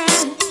young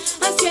girl,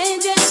 a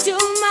stranger to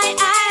my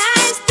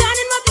eyes,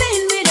 turning my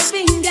pain with a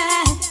finger,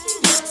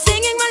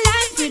 singing my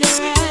life with her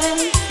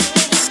hand,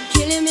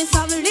 killing me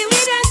softly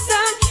with her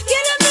song,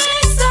 killing me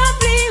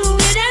softly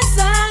with her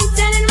song,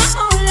 telling my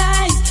whole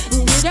life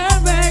with her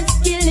words,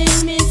 killing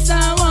me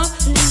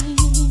softly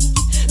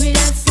with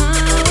her song.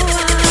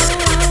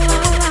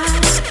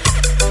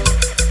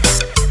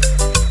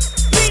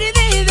 Pretty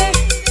baby,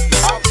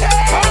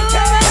 Okay. oh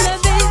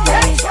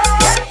baby,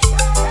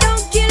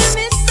 don't kill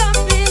me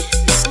softly.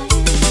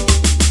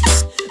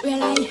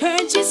 Well, I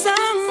heard you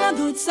sing a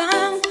good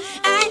song.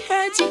 I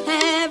heard you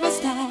have a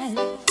style,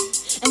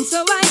 and so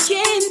I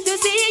came to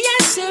see you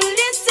to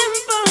listen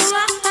for a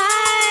while.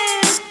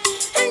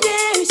 And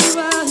there she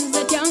was,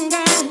 that young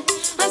girl,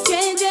 a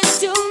stranger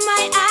to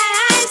my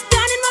eyes,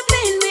 turning my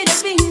pain with a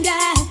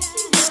finger,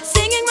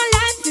 singing my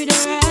life with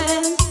her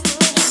hands,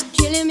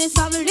 killing me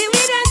softly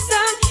with her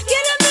song,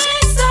 killing me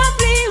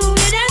softly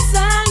with her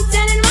song,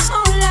 telling my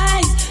whole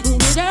life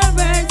with her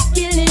words,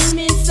 killing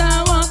me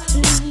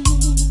softly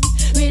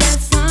with her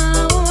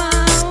song.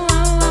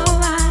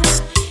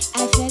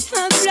 I felt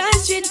her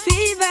flush with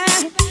fever,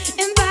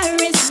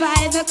 embarrassed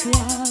by the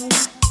crowd.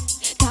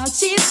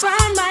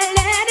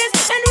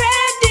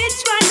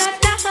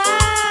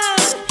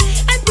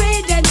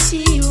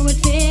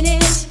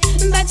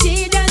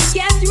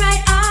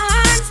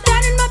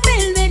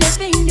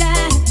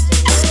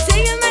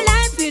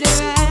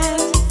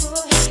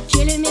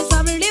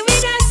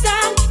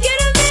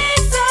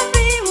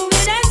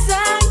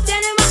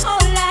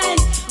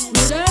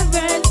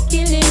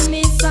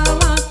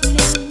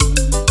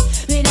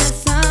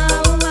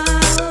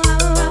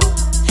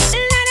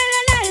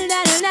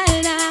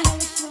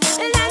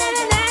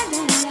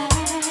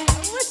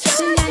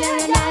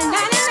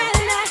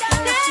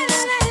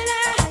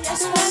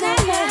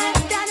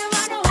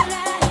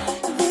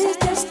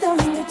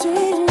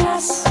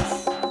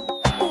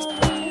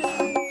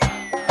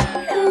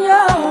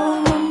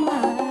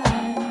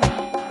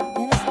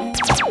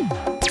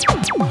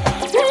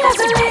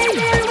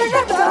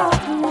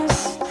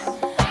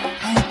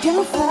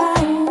 can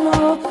find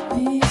no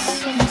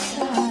peace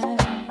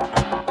inside.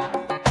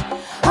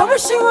 I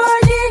wish you were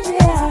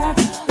here,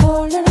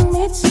 holding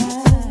me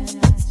tight.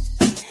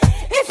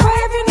 If I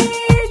ever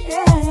need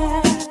you,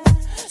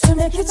 so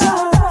make it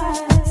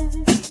alright.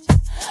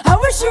 I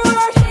wish you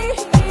were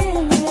here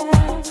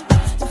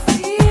to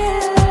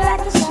feel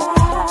like a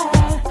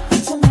child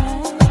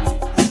tonight.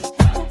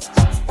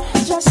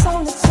 Just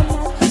only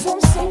tonight, so I'm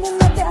singing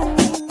my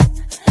darling.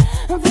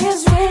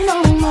 There's rain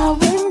on my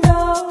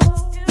window,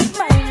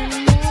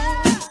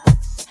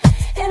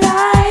 and I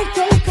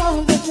can call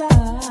the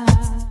judge,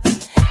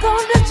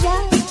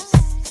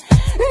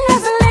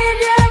 There's a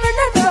lady in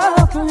the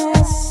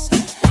darkness,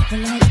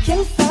 but I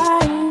can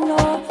find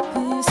no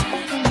peace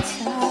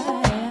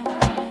inside.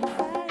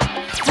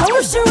 I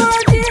wish you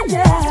were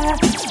there,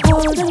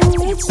 holding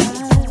me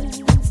tight.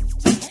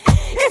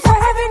 If I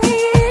ever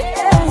need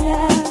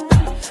you,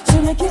 to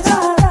make it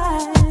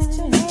alright.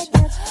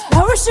 I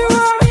wish you were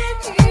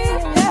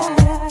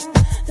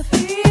to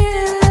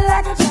feel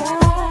like a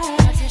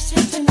child. Just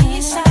to the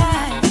east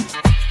side,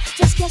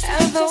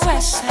 and the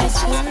west side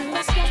too.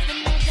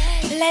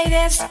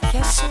 Ladies,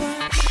 guess what?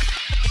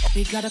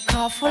 We got a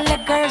car full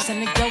of girls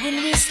and they're going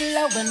real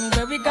slow. And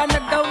where we gonna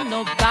go?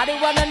 Nobody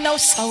wanna know.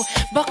 So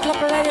buckle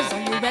up, ladies, are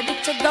you ready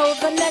to go?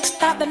 The next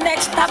stop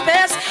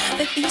is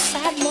the East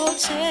Side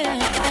Motel.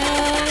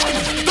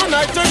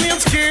 Tonight the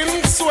name's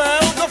King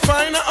Swell, the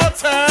finer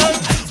hotel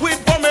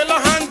with Pamela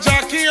and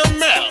Jackie and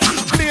Mel.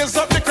 Blaze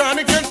up the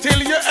chronic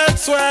until your head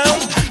swell.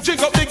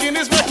 Drink up the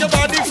Guinness, make your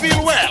body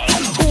feel well.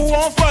 Who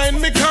won't find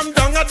me? Come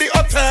down at the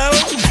hotel.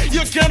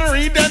 You can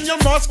read and you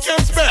must can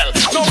spell.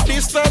 No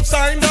disturb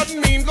sign that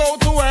mean go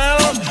to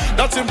hell.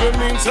 That simply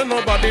means that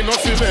nobody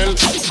knows you well.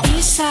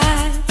 East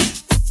side,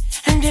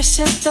 and this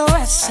is the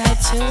west side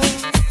too.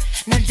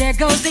 Now there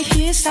goes the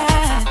east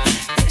side.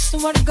 This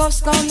is what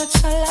God's gonna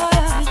tell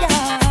us,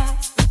 yeah.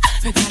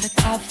 We got a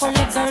car full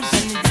of girls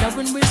and it's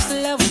going real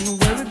slow. And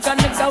where we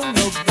gonna go?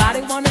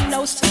 Nobody wanna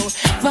know. So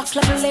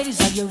buckle up, ladies,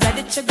 are you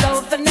ready to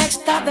go? The next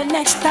stop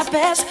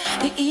is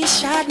the East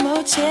Side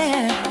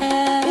Motel.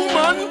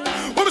 Woman,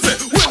 what is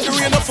it? When the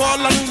rain a fall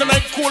and the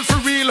night cold for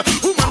real.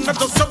 Woman, not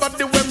just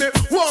somebody when me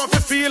want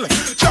to feel.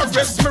 Just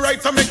rest me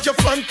right and make your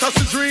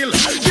fantasies real.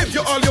 Give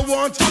you all you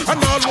want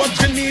and all what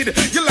you need.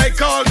 You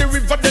like all the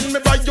river, then me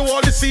buy you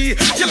all the sea.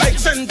 You like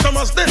St.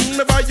 Thomas, then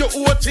me buy you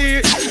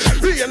OT.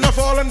 Rain a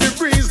fall and the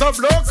breeze of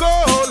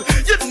local.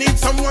 You need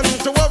someone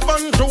to have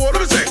control. What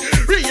do you say?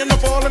 Rain a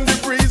fall and the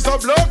breeze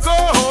of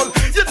local.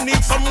 You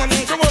need someone to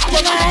have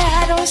control.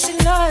 I don't see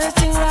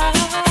nothing wrong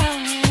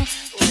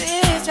with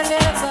a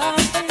little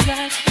bump and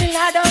grind.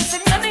 I don't see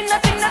nothing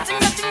wrong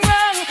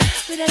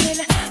with a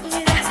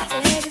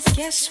ladies,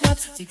 guess what?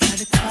 We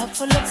got a car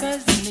full of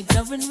girls and they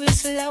going real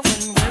slow.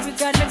 And where we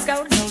gonna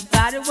go?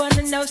 Nobody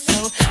wanna know.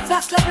 So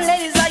buckle up,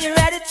 ladies, are you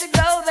ready to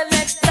go? The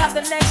next stop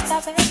is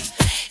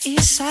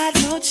East Side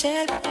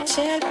Motel.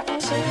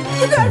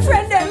 Your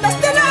girlfriend them, that's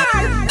still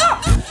on.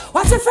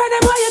 What's your friend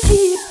them, what you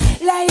keep?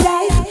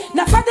 Lady,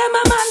 now for them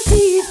a man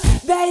thief.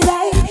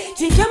 Baby,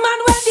 take your man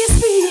when they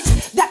speech.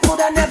 That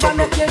coulda never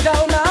make you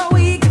down a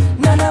week.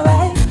 No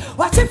way.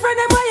 What's your friend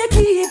them, what you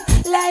keep?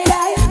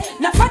 Lady,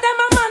 now for them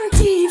a man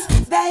thief.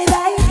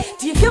 Baby,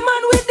 take your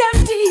man with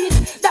them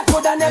teeth. That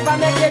coulda never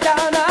make you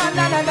down no.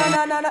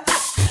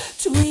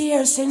 2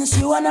 years since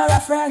you and her a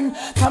friend.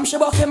 From she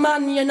buck a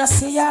man, you not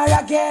see her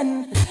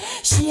again.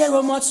 Share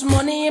how much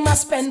money you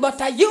must spend, but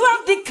you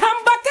have to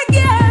come back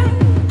again.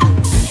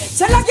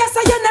 Tell her yes,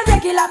 you're in a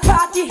regular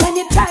party.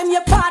 Anytime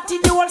you party,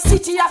 the whole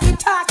city have to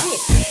talk it.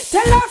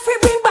 Tell her if we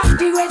bring back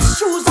the red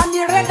shoes and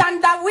the red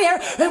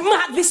underwear and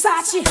mad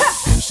Versace.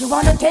 She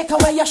wanna take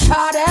away your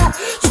shawty,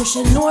 so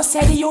she know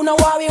said you know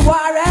why we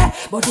worry.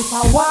 But if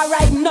I war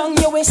right now,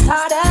 you will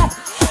start it.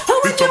 And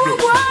when you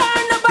war,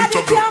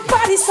 nobody can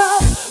party so.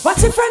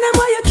 What's your friend and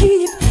what you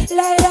keep?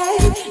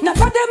 Lady, now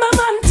for them a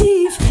man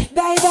thief.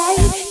 Baby,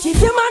 keep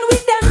your man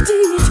with them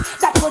teeth.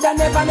 That coulda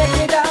never make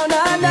it down,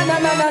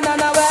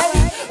 no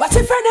way. What's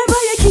your friend and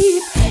what you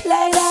keep?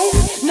 Lady,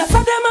 now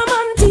for them a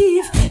man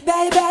thief.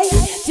 Baby,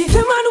 keep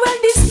your man well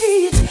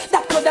discreet.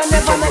 That coulda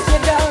never make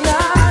it down,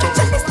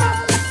 check this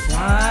out.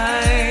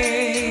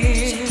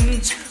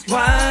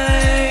 Why,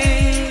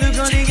 look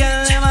on the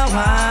girl in my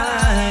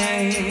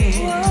wine.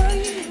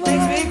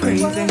 Makes me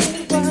crazy.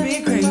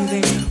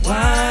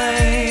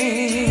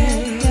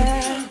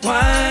 Why,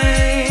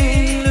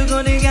 look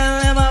on the girl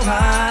in my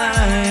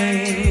wine.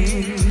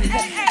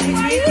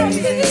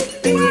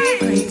 Makes me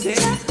crazy.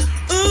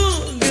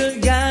 Ooh, good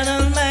God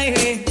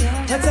Almighty,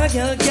 what a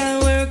girl can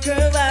work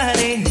her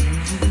body.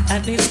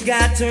 And it's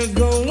got her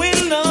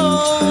going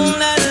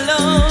on and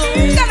on.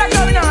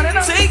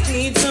 Take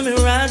me to me,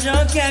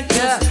 Roger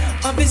Cactus.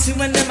 Obviously,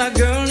 when them a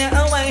girl, now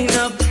I wind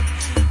up.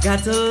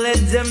 Got to let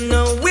them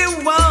know we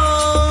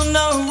won't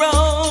no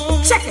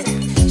wrong. Check it.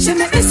 She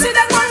make me see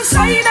that one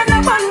side and I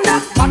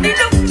wonder. Body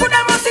look good,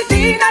 I must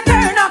see in a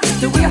turn up.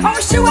 The way how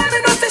she want me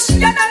know that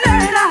she and a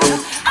learner.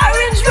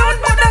 Orange road,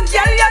 but the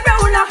girl you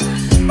round her.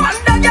 Man,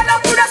 the girl I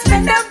could have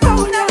spent them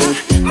pounder.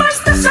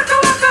 Master Shaka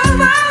Waka.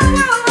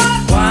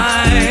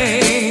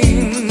 Why?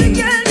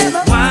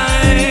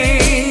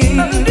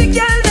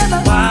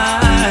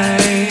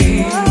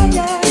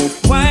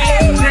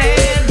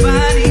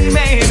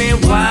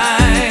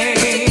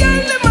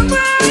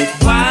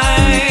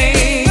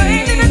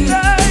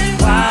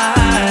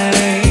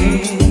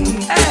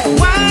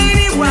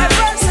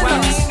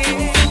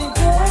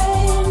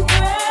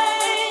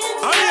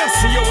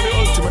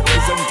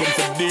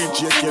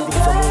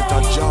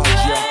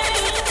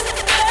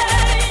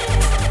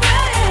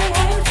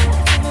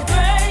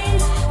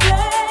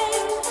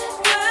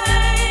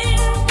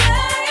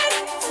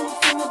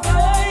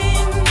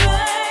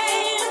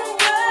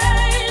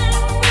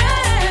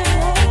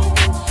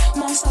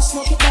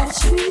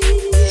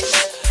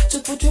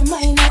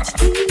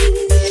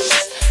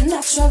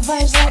 extra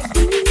vibes like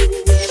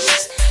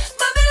these.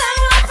 Babylon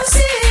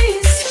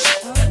offices.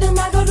 Them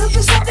I go look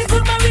for something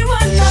good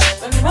marijuana.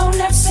 Run round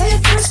that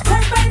safe,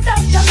 prescribed by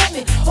doctor. Let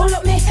me hold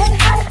up my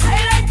head high,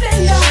 high like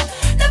blender.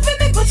 Nothing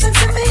make good sense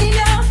to me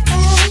now.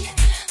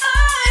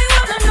 I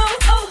wanna know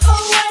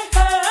why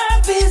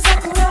herb is a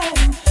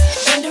crime.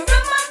 When the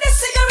rum and the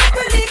cigarette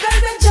were legal,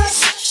 they just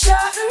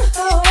shouting.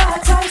 Oh, what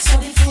time so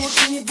the food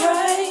to me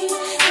brain,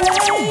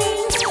 brain,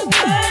 brain,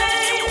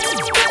 brain.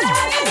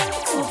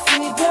 Food for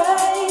me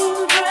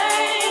brain,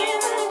 brain,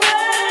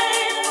 brain,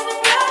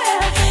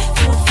 brain.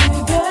 Food for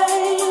me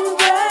brain,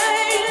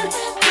 brain,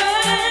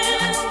 brain,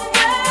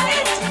 brain.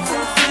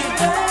 Food for me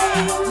brain,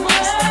 brain,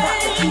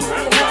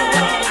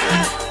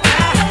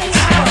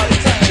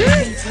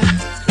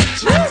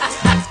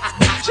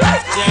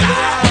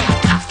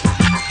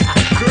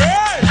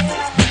 brain.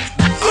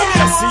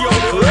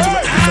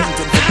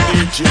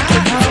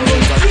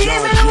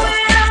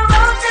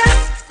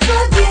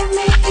 Forgive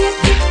me if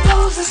it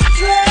goes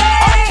astray.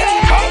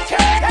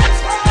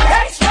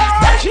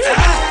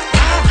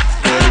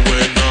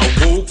 When I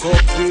woke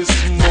up this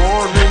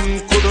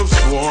morning, could have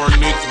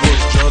sworn it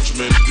was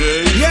Judgment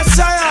Day. Yes,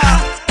 I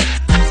am.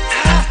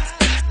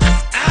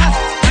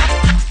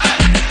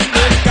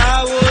 The sky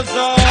was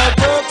all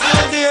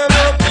purple, there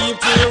were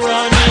people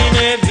running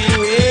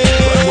everywhere.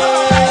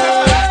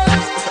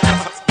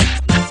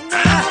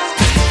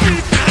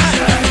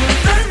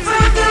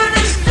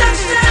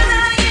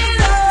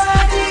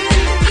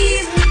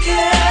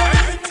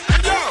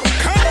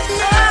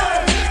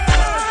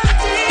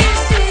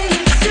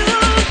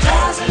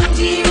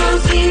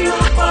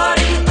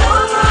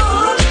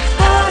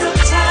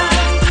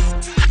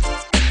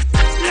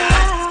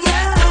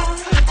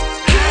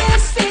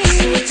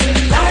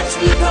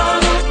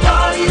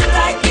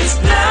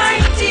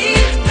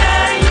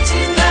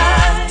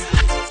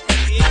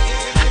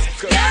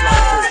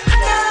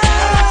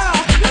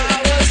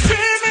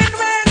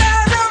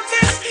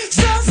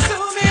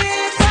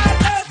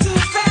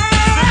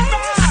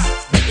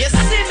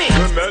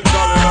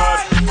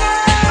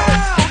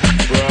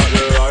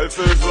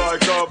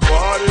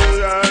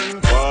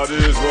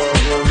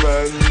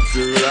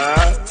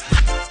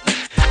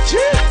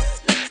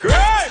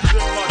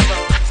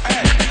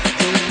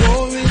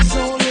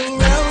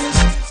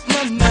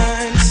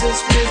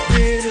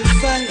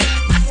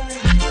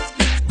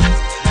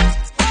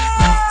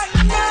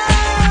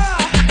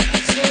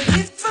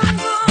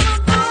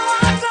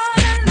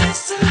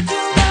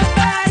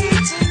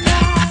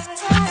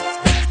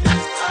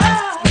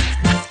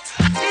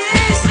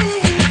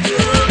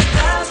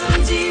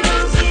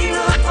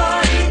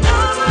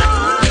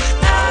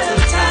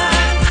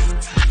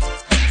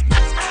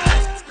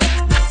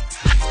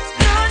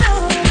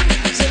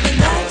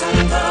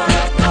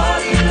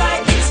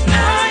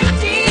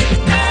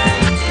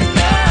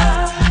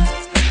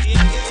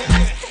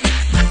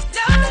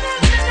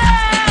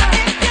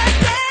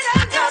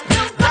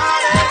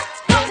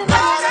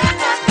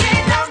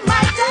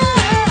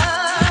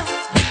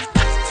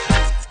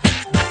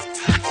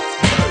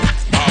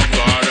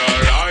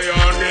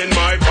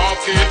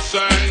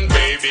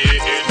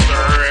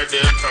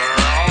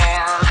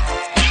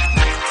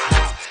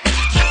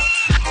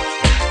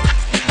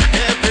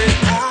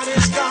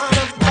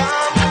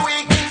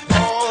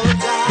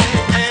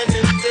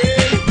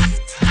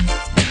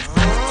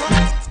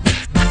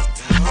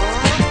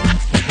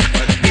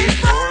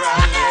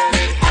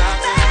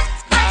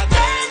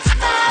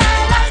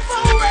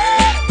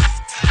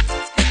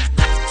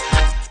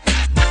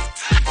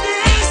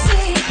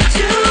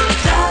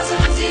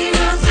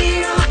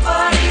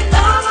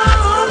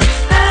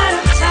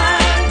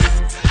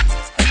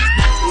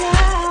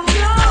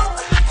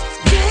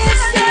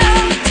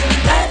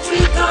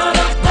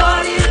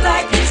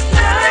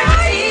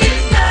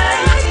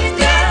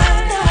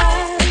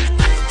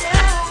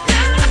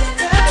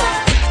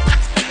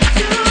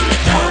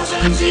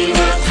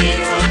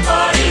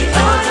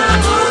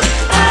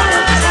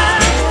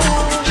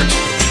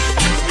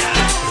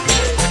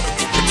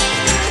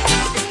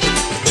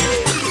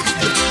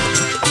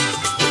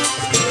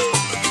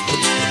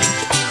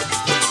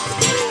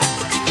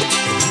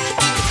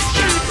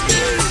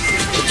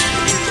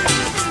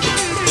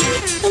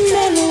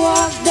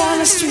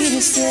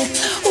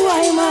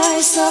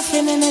 soft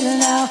in the middle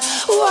now?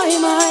 Why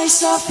am I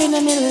soft in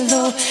the middle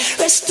though?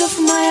 Rest of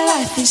my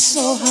life is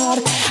so hard.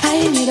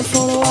 I need a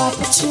photo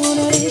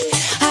opportunity.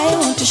 I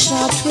want to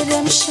shout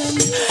redemption.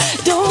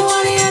 Don't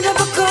want to end up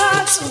a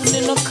cartoon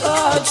in a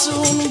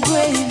cartoon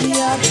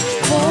graveyard.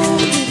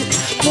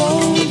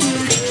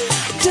 Bolded,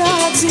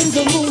 dogs in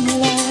the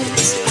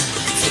moonlight.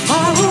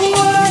 Far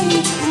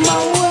away, my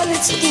world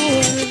it's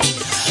good.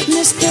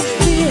 Mr.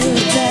 Bill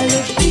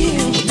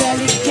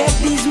barely get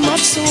these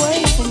much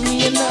away from me,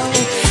 you know.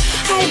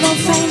 I don't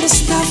find the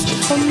stuff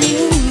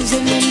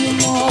amusing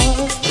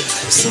anymore.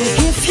 So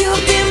if you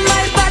be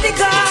my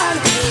bodyguard,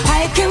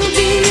 I can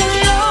be a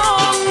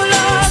long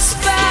lost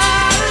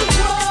pal.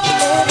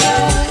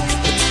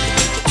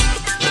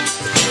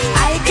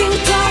 I can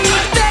call you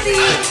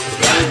Betty,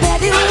 and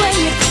Betty when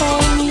you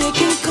call me, you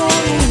can call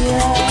me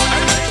love.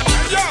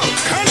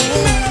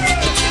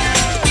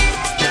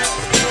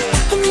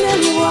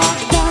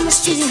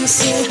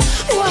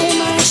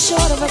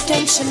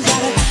 attention,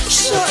 got a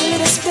short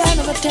little span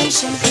of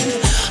attention.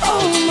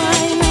 Oh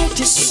my night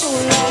is so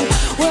long.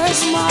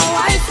 Where's my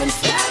wife and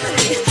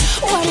family?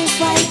 What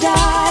if I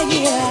die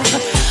here?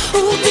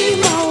 Who'll be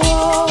my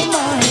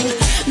woman?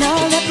 Now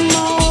that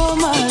my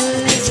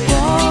woman is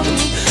gone,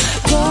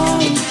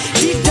 gone.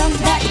 Deep down,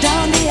 back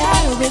down the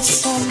aisle with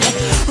some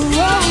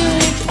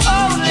rolling,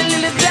 rolling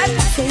little black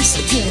face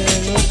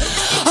girl.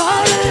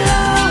 All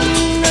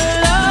alone,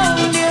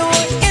 alone. There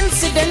were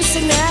incidents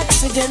and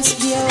accidents.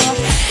 There were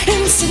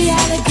the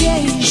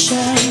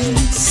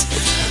allegations.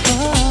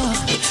 Oh,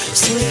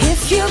 so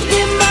if you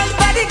be my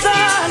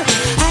bodyguard,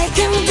 I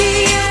can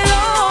be a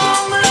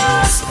long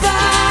lost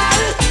pal.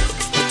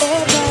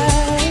 Ever,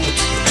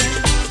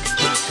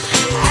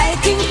 I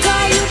can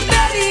call you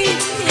daddy,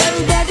 and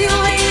daddy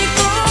when you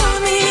call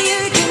me,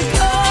 you can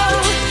call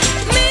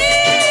me,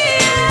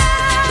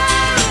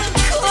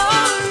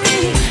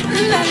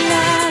 na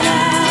na na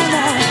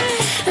na,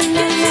 na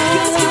na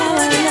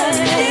na na.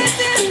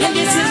 And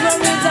this is what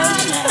we're done.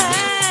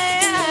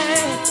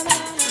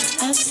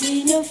 I've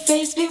seen your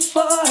face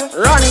before.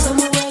 Run it.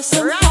 Somewhere,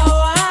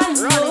 somehow I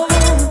know.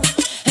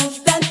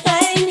 Of that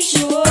I'm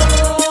sure.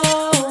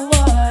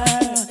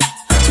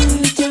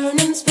 You turn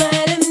and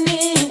smile at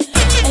me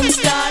and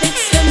started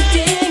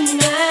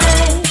something I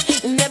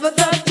never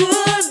thought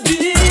could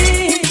be.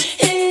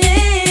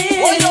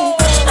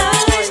 I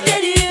wish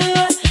that you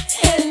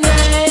and I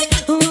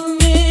would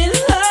meet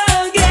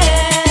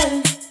again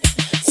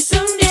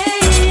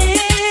someday.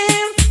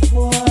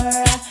 For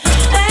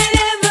I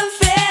never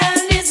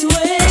felt this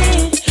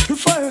way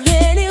for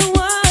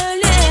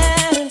anyone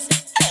else.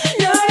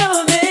 No, no,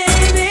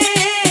 baby,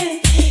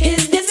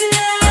 is this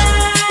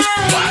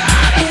love?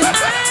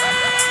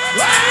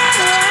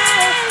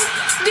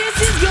 This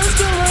is goes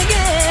to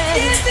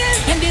again,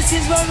 and this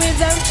is what we're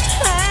done.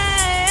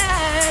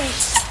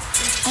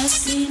 I've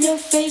seen your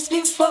face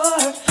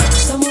before,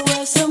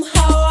 somewhere,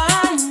 somehow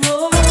I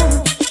know.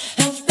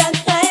 Of that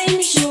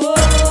I'm sure.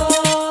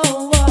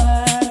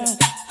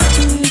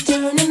 You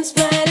turn and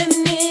smile at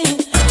me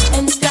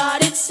and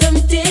started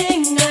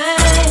something I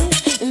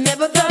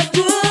never thought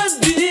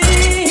could be.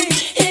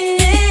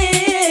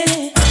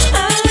 I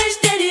wish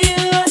that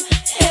you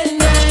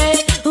and I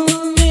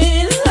would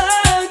meet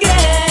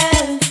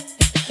again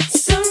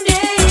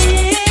someday.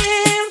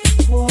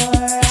 For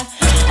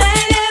I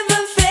never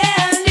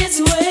felt this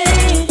way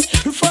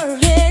for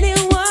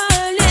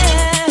anyone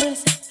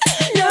else.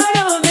 No,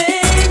 no,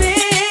 baby,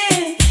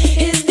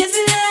 is this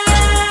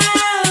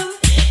love?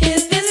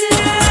 Is this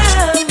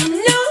love?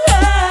 No, I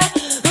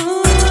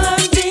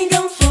think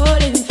I'm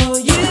falling for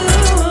you.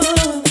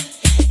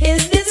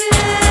 Is this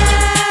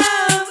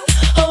love?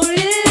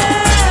 Only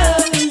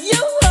love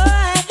you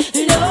are.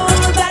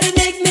 Nobody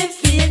make me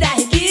feel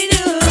like you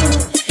do.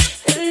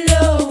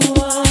 No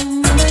one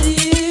but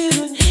you.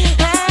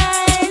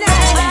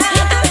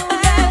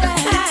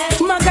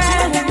 My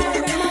God,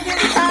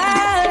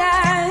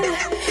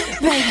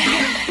 baby.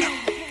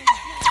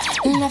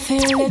 And I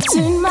feel it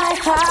in my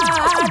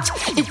heart,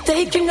 it's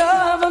taking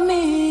over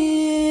me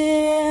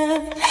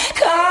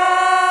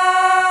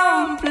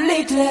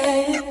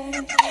completely.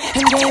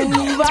 And then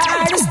you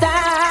are the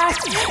star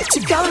to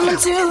come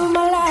into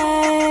my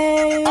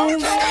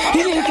life.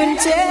 You can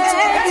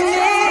take me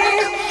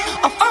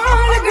of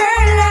all the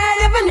girl I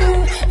ever knew.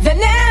 There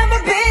never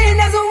been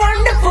as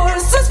wonderful,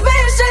 so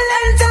special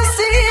and so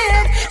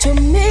sweet to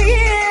me.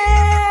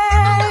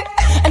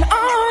 And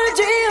all the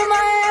dream I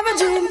ever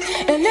dreamed,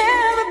 and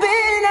never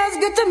been as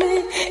good to me.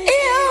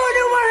 You're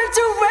the one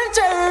to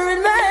enter in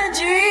my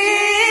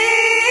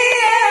dream.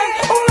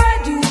 Why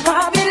do I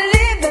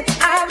believe that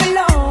I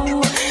belong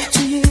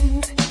to you?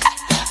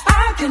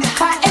 How can I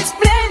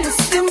explain the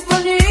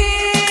symphony?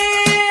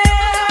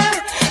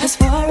 As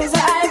far as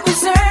I'm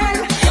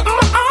concerned,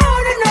 my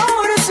own and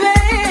oldest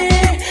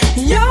way.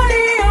 You're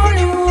the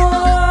only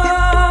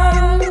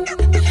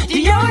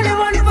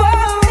one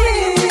for me.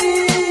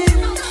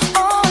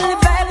 Only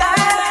baby,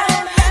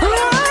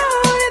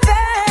 only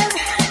baby.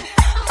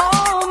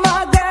 Oh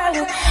my girl,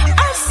 I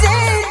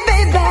say,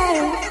 baby,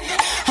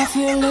 I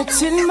feel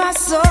it in my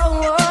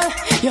soul.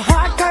 Your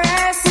heart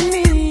caressing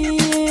me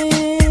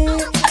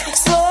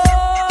so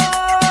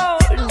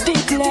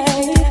deeply.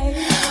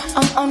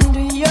 I'm under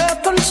your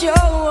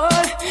control.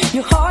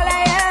 You're all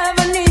I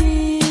ever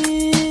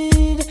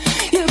need.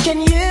 You can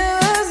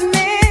use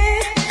me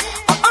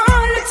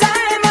all the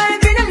time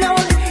I've been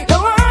alone. No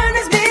one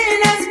has been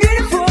as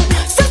beautiful,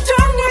 so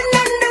strong and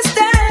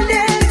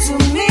understanding to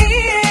me.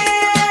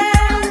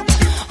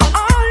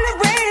 All the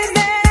ways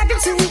that I can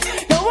see,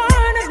 no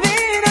one has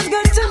been as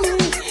good to me.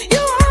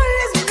 You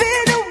always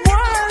been the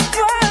one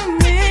for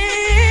me.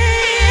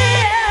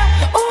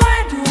 Why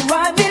do I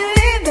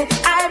believe that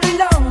I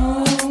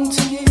belong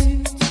to you?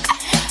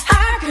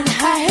 How can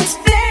I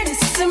explain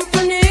this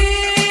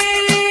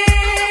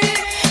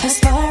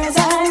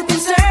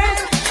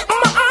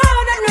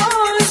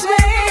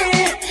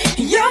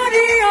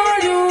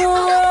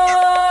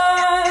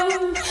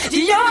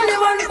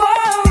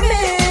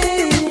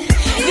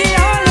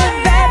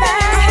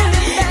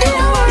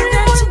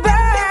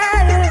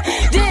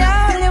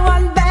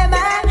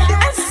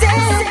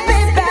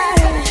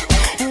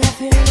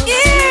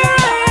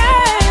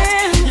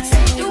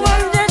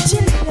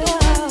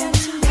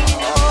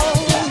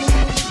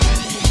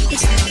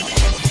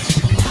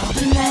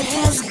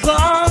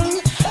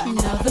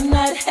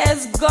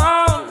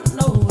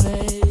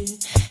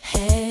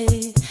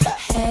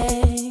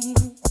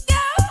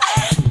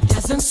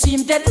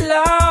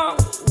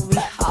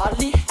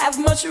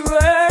much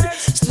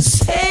words to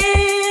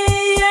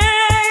say.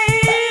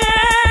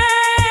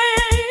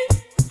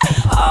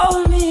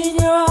 Hold me in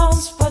your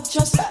arms for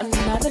just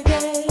another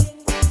day.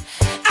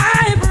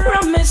 I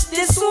promise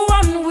this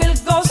one will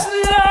go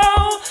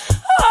slow.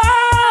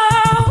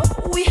 Oh,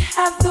 we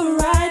have the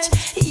right,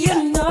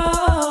 you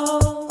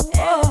know.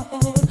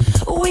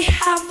 We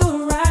have the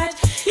right,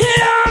 you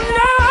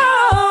know.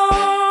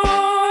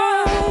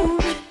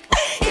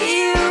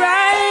 Here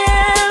I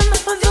am,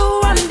 the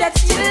one that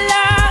you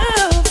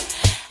love,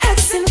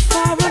 asking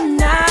for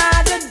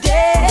another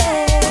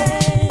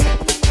day.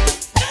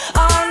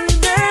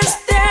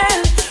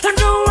 Understand,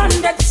 the one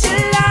that you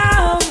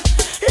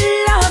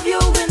love you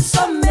in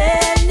so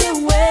many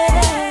ways.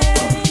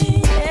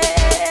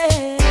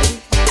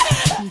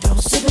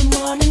 Don't see the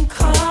morning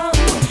come,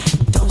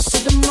 don't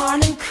see the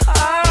morning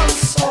come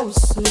so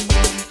soon.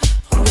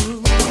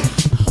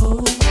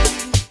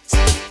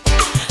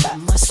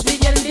 Must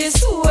begin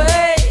this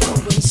way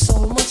when so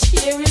much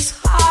here is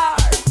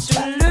hard to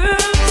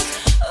lose.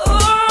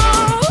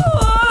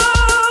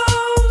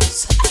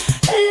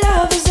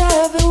 Love is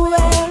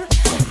everywhere,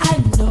 I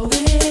know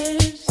it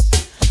is.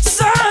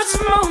 Such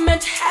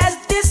moment has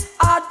this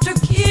art to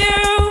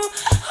kill.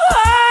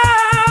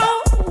 Oh,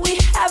 we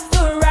have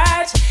the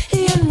right,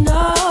 you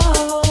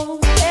know.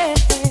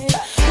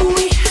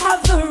 We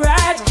have the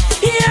right,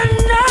 you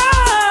know.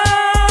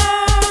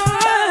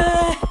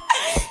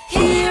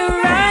 Here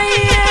I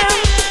am,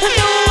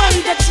 the one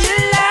that you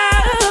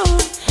love,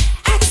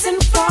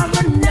 asking for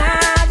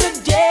another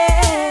day.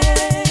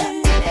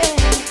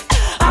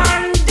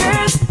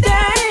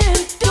 Understand,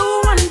 the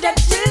one that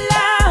you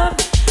love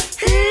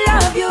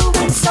you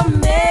in so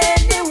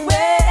many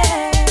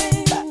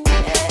ways.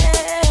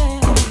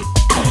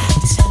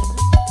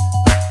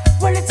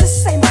 Well, it's the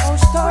same old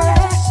story,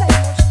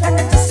 and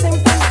it's the same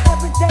thing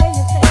every day,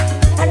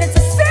 and it's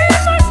the same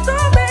old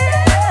story.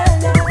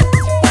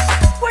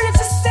 Well, it's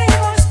the same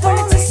old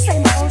story,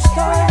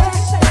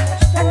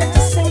 and it's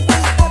the same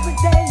thing every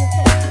day,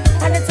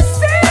 and it's the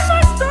same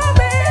old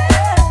story.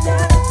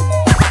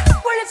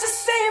 Well, it's the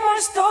same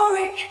old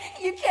story.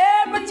 You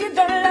care, but you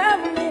don't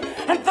love me,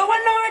 and though I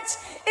know it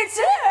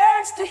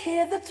hurts to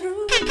hear the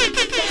truth.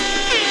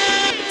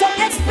 Don't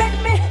expect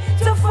me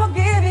to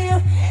forgive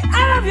you. I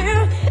love you,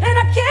 and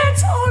I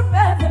can't hold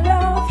back the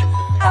love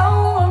I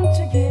want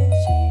to give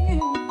to you.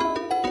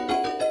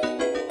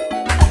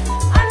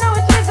 I know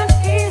it isn't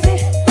easy.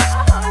 I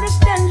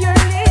understand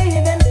you're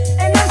leaving,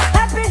 and I'm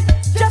happy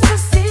just to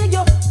see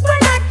you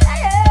when I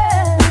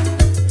can.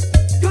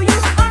 Do you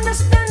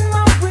understand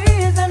my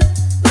reason?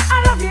 I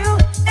love you,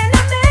 and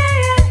I'm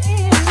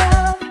in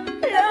love.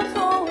 Love's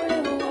only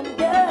one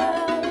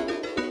girl.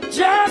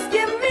 Just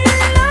give me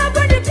love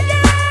when you can.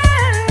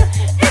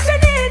 If you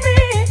need me,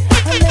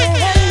 I'm in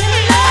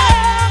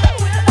love.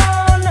 We'll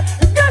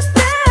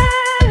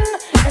understand,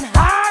 and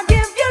I'll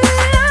give you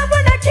love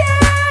when I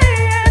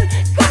can.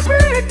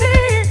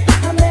 Completely,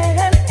 I'm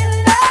in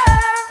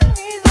love.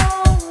 He's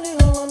only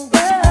one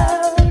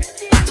girl,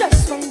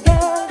 just one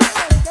girl.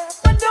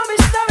 But don't be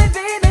sorry,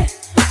 baby.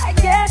 I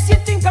guess you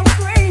think I'm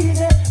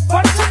crazy,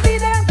 but to be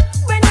there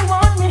when you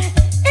want me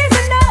is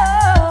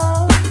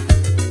enough.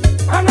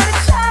 I'm not a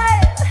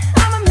child,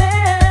 I'm a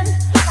man.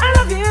 I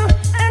love you,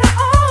 and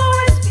I'll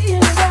always be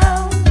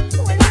around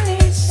when you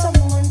need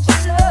someone to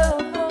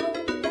love.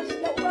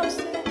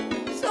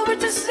 So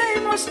it's the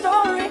same old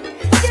story.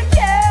 You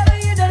care, but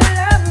you don't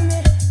love me.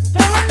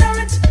 Though I know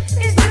it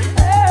still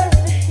hurts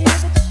to hear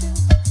the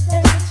truth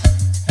and the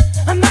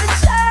truth. I'm not a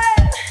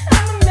child,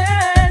 I'm a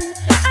man.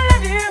 I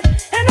love you,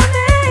 and I'm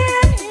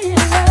in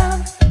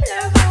love.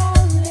 Love's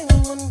only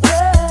one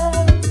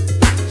girl.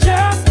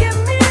 Just give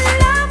me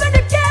love when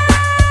you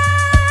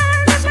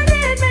can. If you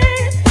need me,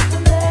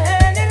 I'm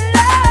in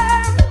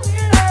love.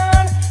 We'll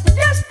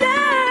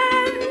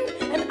understand,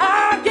 and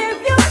I'll give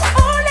you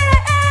only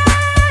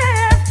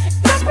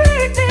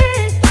completely.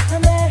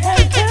 I'm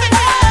in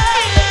love.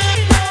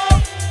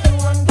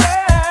 One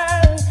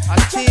girl.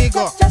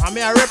 Antigo, I'm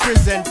here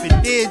represent for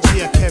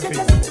DJ Kevin.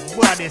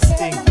 What this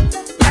thing?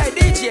 Hey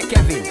DJ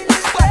Kevin,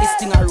 baddest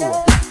thing a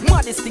road.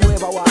 Maddest thing we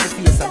ever walk the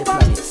face of the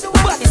planet.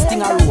 Baddest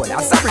thing a road.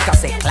 As Africa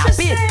say, clap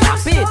it,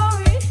 clap it.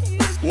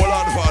 Hold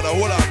on, father,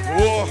 hold on.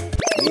 Whoa.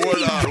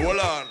 Hold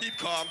on.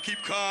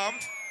 Keep calm.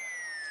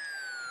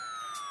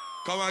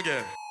 Come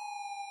again.